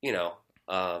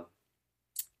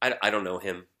 I don't know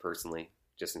him personally,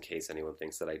 just in case anyone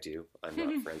thinks that I do. I'm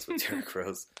not friends with Derrick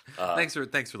Rose. Thanks for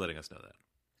letting us know that.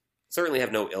 Certainly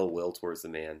have no ill will towards the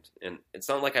man, and it's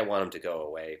not like I want him to go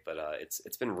away, but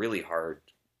it's been really hard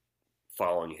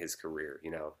following his career.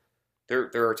 You know,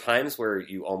 there are times where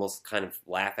you almost kind of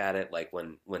laugh at it, like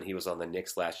when he was on the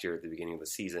Knicks last year at the beginning of the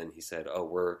season. He said, "Oh,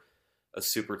 we're a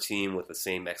super team with the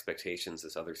same expectations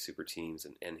as other super teams,"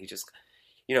 and he just,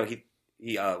 you know,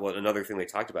 well, another thing they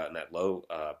talked about in that Low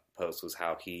post was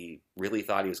how he really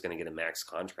thought he was going to get a max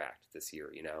contract this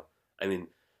year. You know, I mean,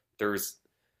 there's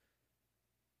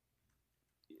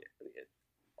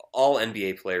all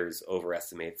NBA players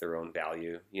overestimate their own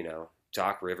value. You know,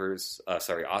 Austin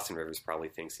Rivers probably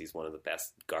thinks he's one of the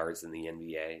best guards in the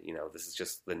NBA. You know, this is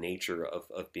just the nature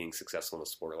of being successful in a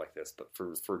sport like this. But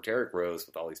for Derrick Rose,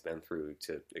 with all he's been through,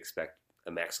 to expect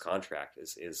a max contract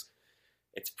is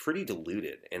it's pretty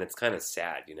diluted, and it's kind of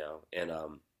sad, you know. And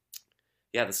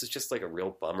yeah, this is just like a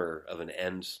real bummer of an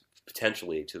end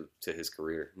potentially to his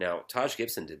career. Now, Taj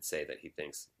Gibson did say that he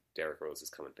thinks Derrick Rose is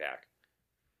coming back.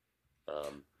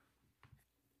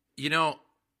 You know,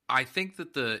 I think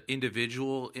that the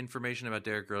individual information about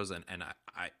Derrick Rose, and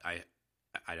I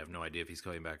have no idea if he's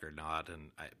coming back or not,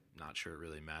 and I'm not sure it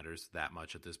really matters that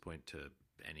much at this point to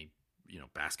any, you know,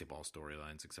 basketball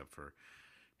storylines except for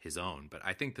his own. But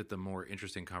I think that the more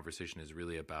interesting conversation is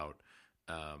really about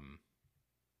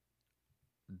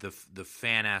the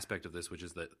fan aspect of this, which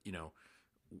is that, you know,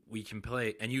 we can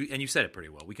play, and you said it pretty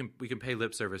well. We can pay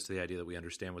lip service to the idea that we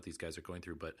understand what these guys are going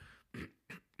through, but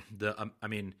I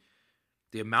mean,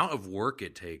 the amount of work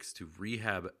it takes to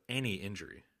rehab any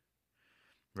injury,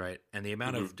 right, and the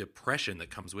amount of depression that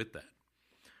comes with that.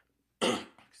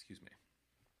 Excuse me.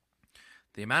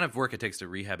 The amount of work it takes to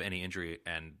rehab any injury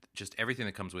and just everything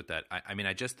that comes with that. I mean,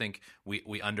 I just think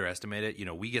we underestimate it. You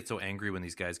know, we get so angry when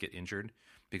these guys get injured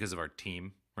because of our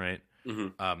team, right?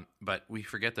 Mm-hmm. But we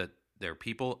forget that they're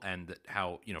people, and that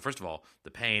how, you know, first of all,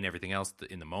 the pain, everything else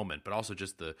in the moment, but also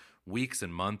just the weeks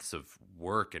and months of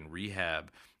work and rehab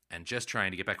and just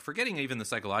trying to get back, forgetting even the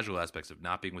psychological aspects of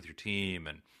not being with your team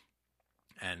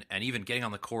and even getting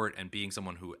on the court and being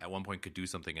someone who at one point could do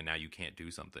something and now you can't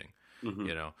do something. Mm-hmm.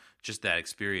 You know, just that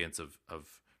experience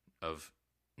of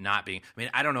not being. I mean,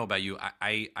 I don't know about you.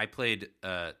 I played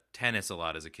tennis a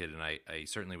lot as a kid, and I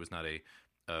certainly was not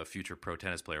a future pro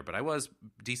tennis player, but I was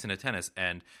decent at tennis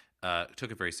and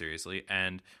took it very seriously.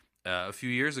 And a few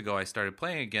years ago, I started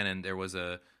playing again, and there was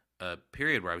a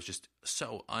period where I was just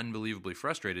so unbelievably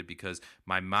frustrated because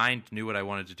my mind knew what I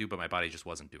wanted to do, but my body just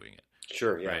wasn't doing it.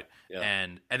 Sure, yeah. Right. Yeah.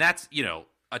 And that's, you know,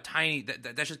 a tiny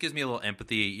that just gives me a little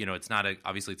empathy. You know, it's not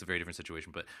obviously it's a very different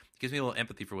situation, but it gives me a little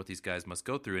empathy for what these guys must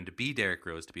go through. And to be Derrick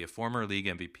Rose, to be a former league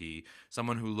MVP,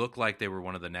 someone who looked like they were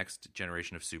one of the next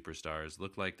generation of superstars,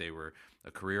 looked like they were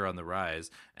a career on the rise,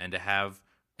 and to have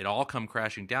it all come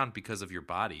crashing down because of your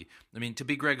body. I mean, to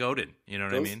be Greg Oden, you know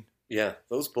what I mean? Yeah,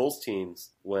 those Bulls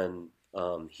teams, when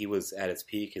he was at his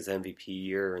peak, his MVP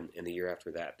year, and the year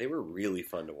after that, they were really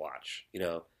fun to watch. You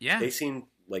know, yeah, they seemed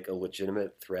like a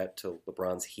legitimate threat to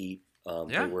LeBron's Heat.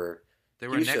 Yeah. They were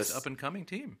a next up and coming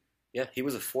team. Yeah, he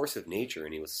was a force of nature,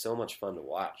 and he was so much fun to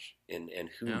watch. And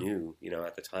who knew, you know,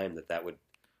 at the time that would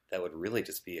really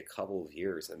just be a couple of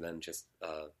years, and then just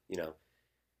you know.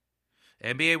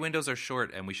 NBA windows are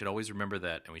short, and we should always remember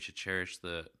that, and we should cherish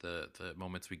the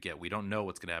moments we get. We don't know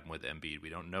what's going to happen with Embiid. We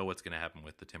don't know what's going to happen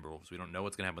with the Timberwolves. We don't know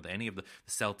what's going to happen with any of the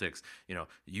Celtics. You know,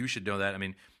 you should know that. I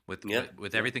mean,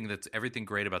 with everything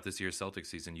great about this year's Celtics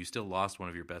season, you still lost one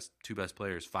of your two best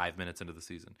players 5 minutes into the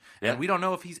season, and we don't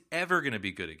know if he's ever going to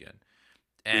be good again.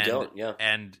 And, we don't, yeah.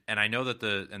 And I know that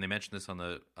and they mentioned this on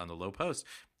the Low post.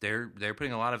 They're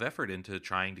putting a lot of effort into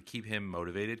trying to keep him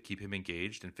motivated, keep him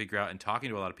engaged, and figure out, and talking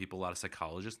to a lot of people, a lot of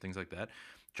psychologists, things like that,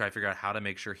 try to figure out how to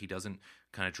make sure he doesn't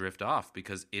kind of drift off,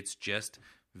 because it's just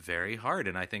very hard.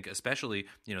 And I think especially,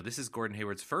 you know, this is Gordon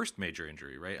Hayward's first major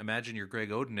injury, right? Imagine you're Greg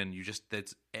Oden and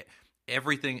that's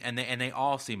everything, and they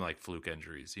all seem like fluke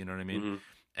injuries. You know what I mean?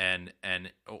 Mm-hmm.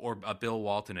 Or a Bill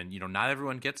Walton, and you know, not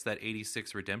everyone gets that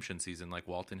 '86 redemption season like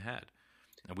Walton had,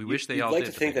 and we wish they all. You'd like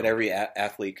to think that every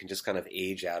athlete can just kind of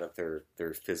age out of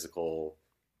their physical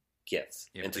gifts,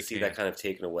 and to see that kind of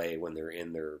taken away when they're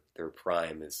in their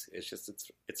prime is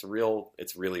it's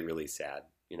really really sad,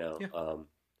 you know. Yeah.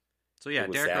 So yeah,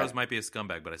 Derrick Rose might be a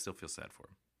scumbag, but I still feel sad for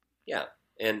him. Yeah,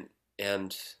 and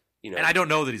you know, and I don't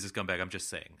know that he's a scumbag. I'm just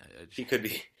saying he could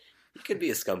be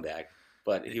a scumbag.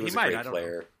 But he was a great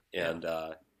player, and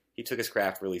he took his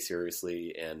craft really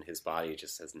seriously, and his body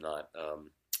just has not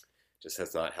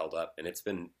held up. And it's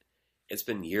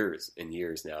been years and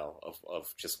years now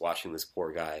of just watching this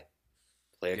poor guy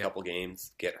play a couple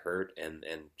games, get hurt, and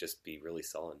just be really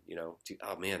sullen. You know,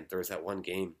 oh man, there was that one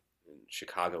game in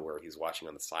Chicago where he was watching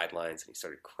on the sidelines and he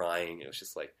started crying. It was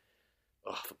just like,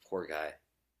 oh, the poor guy.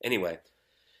 Anyway,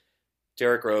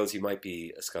 Derrick Rose, you might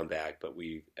be a scumbag, but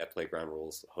we at Playground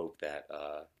Rules hope that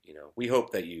we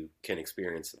hope that you can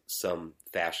experience some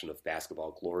fashion of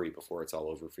basketball glory before it's all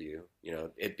over for you. You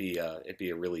know, it'd be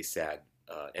a really sad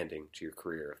ending to your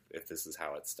career if this is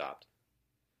how it stopped.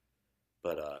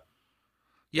 But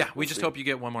Yeah, we we'll just see. hope you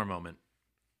get one more moment.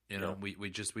 You know, Yeah. we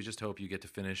just hope you get to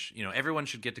finish. You know, everyone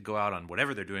should get to go out on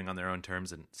whatever they're doing on their own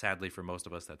terms, and sadly for most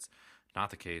of us, that's not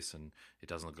the case, and it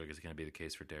doesn't look like it's going to be the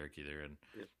case for Derek either. And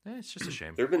it's just a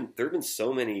shame. There have been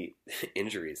so many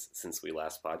injuries since we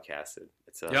last podcasted.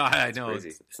 It's Yeah, I it's know. crazy.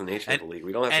 It's the nature And- of the league.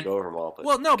 We don't have and- to go over them all. But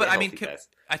Well, no, but get I mean, healthy, guys.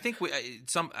 I think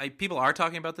people are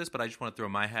talking about this, but I just want to throw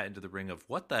my hat into the ring of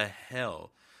what the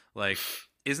hell, like.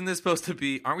 Isn't this supposed to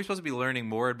be? Aren't we supposed to be learning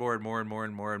more and more and more and more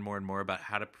and more and more and more about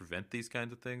how to prevent these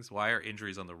kinds of things? Why are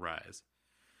injuries on the rise?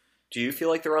 Do you feel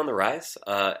like they're on the rise?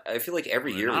 I feel like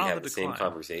every They're year we not on have the the same decline.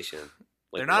 conversation.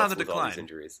 Like, They're not on what's the with all these decline.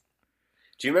 injuries.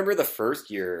 Do you remember the first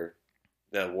year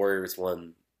the Warriors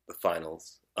won the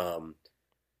finals?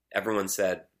 Everyone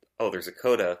said, "Oh, there's a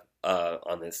coda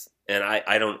on this," and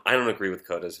I don't agree with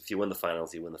codas. If you win the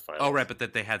finals, you win the finals. Oh, right, but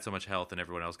that they had so much health and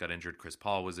everyone else got injured. Chris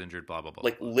Paul was injured. Blah blah blah.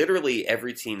 Like blah. literally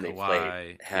every team they Kawhi,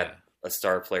 played had yeah. a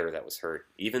star player that was hurt.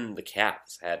 Even the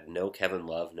Cavs had no Kevin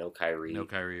Love, no Kyrie. No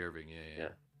Kyrie Irving. Yeah. Yeah.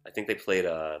 I think they played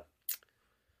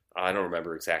I don't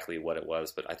remember exactly what it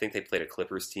was, but I think they played a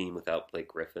Clippers team without Blake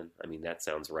Griffin. I mean, that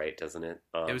sounds right, doesn't it?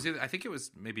 It was. I think it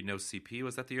was maybe no CP.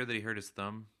 Was that the year that he hurt his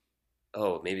thumb?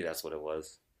 Oh, maybe that's what it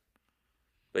was.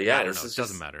 But yeah, I don't this know. is It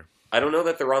doesn't just, matter. I don't know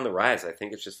that they're on the rise. I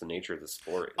think it's just the nature of the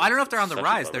sport. I don't know if they're on It's the such a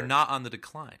rise. They're bummer. not on the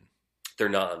decline. They're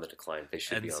not on the decline. They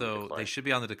should And be on the so decline. they should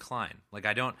be on the decline. Like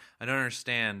I don't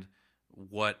understand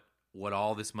what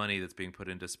all this money that's being put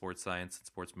into sports science and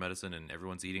sports medicine, and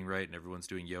everyone's eating right and everyone's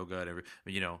doing yoga and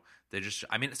they just.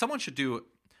 I mean, someone should do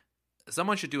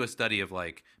a study of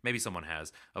like, maybe someone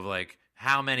has, of like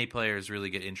how many players really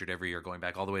get injured every year, going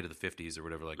back all the way to the 50s or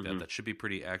whatever like that. Mhm. That should be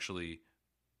pretty actually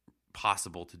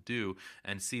possible to do,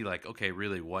 and see like, okay,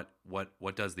 really what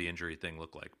does the injury thing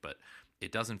look like? But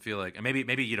it doesn't feel like, and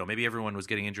maybe everyone was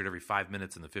getting injured every 5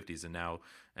 minutes in the 50s, and now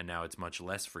it's much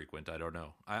less frequent. I don't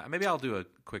know. Maybe I'll do a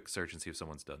quick search and see if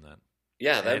someone's done that.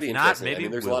 Yeah, And that'd if be not, interesting. I maybe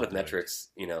mean, there's a we'll lot of do it. metrics,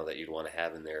 that you'd want to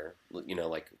have in there.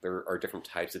 Like there are different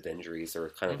types of injuries. There are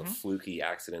kind of the Mhm. fluky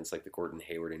accidents, like the Gordon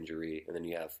Hayward injury, and then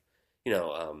you have, you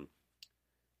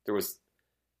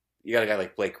got a guy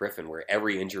like Blake Griffin, where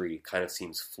every injury kind of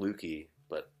seems fluky,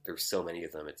 but there's so many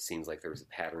of them. It seems like there's a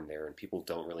pattern there, and people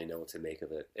don't really know what to make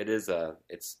of it. It is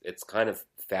it's kind of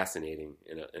fascinating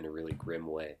in a really grim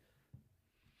way.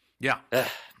 Yeah,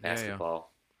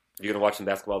 Basketball. You gonna watch some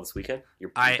basketball this weekend?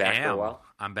 You're I back am. for a while.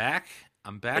 I'm back.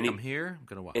 Any- I'm here. I'm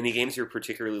gonna watch. Any games you're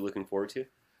particularly looking forward to?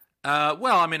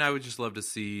 Well, I mean, I would just love to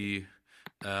see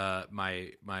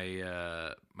my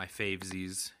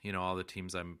favesies. All the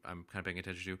teams I'm kind of paying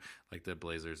attention to, like the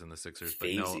Blazers and the Sixers. But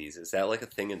no, Favesies. Is that like a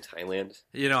thing in Thailand?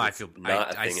 I It's feel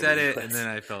not a I thing in said the it US. and then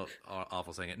I felt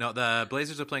awful saying it. No, the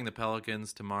Blazers are playing the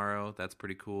Pelicans tomorrow. That's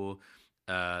pretty cool.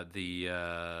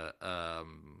 The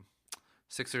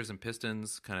Sixers and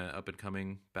Pistons, kind of up and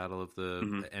coming battle of the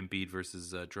Mhm. Embiid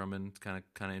versus Drummond, kind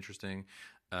of interesting.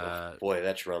 Boy,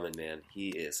 that Drummond, man, he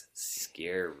is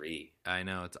scary. I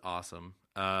know, it's awesome.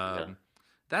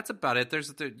 That's about it.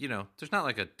 There's not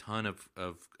like a ton of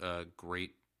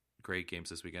great games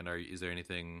this weekend. Is there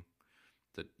anything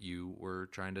that you were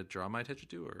trying to draw my attention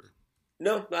to, or?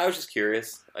 No, I was just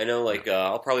curious. I know,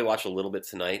 I'll probably watch a little bit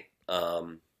tonight.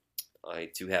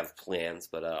 I do have plans,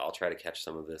 but I'll try to catch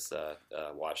some of this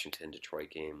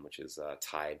Washington-Detroit game, which is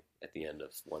tied at the end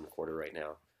of one quarter right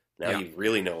now. Now Yeah. you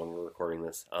really know when we're recording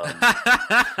this.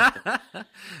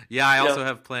 Yeah, I You also know-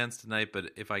 have plans tonight,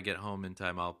 but if I get home in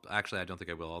time, I don't think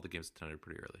I will. All the games tonight are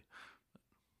pretty early.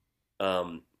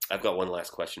 I've got one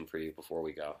last question for you before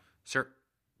we go. Sure.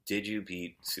 Did you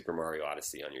beat Super Mario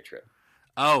Odyssey on your trip?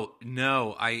 Oh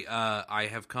no, I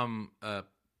have come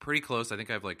pretty close. I think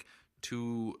I have like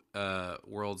 2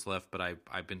 worlds left, but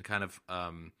I've been kind of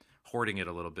hoarding it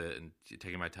a little bit and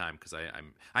taking my time because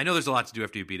I know there's a lot to do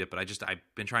after you beat it, but I've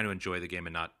been trying to enjoy the game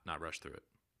and not rush through it.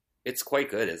 It's quite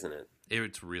good, isn't it?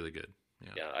 It's really good.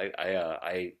 Yeah. Yeah,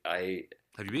 I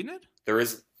Have you beaten it?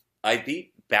 I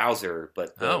beat Bowser,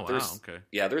 but Wow. there's Okay.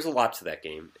 yeah, there's a lot to that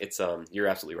game. It's you're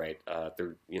absolutely right.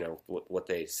 There, what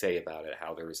they say about it,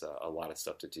 how there's a lot of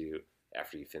stuff to do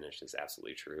after you finish is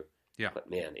absolutely true. Yeah.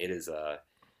 But man, it is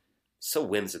so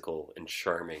whimsical and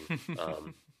charming.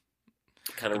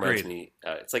 Kind of reminds Agreed. me.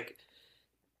 It's like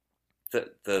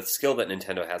the skill that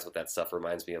Nintendo has with that stuff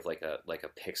reminds me of like a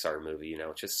Pixar movie.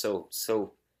 It's just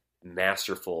so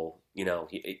masterful.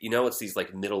 It's these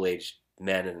like middle-aged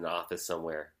men in an office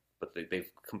somewhere, but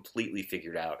they've completely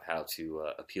figured out how to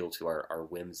appeal to our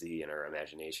whimsy and our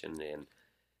imagination,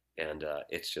 and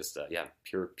it's just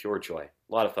pure joy.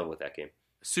 A lot of fun with that game.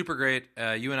 Super great.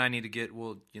 You and I need to get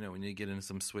we need to get into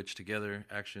some Switch together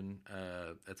action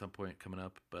at some point coming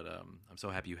up. But I'm so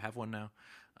happy you have one now.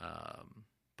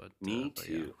 Me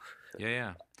too.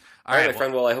 Yeah. All right, my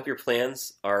friend. Well, I hope your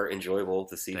plans are enjoyable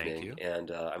this evening, thank you. And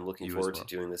I'm looking forward to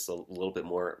doing this a little bit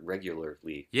more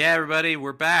regularly. Yeah, everybody,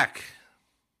 we're back.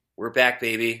 We're back,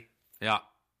 baby. Yeah,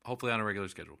 hopefully on a regular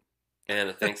schedule.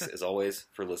 And thanks, as always,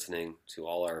 for listening to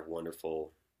all our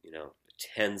wonderful,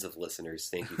 tens of listeners.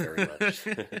 Thank you very much.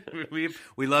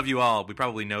 we love you all. We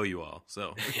probably know you all.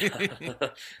 So,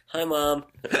 hi, Mom.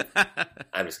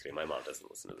 I'm just kidding. My mom doesn't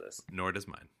listen to this. Nor does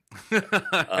mine.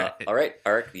 All right,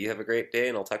 Arik, you have a great day,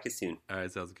 and I'll talk to you soon. All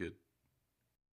right, sounds good.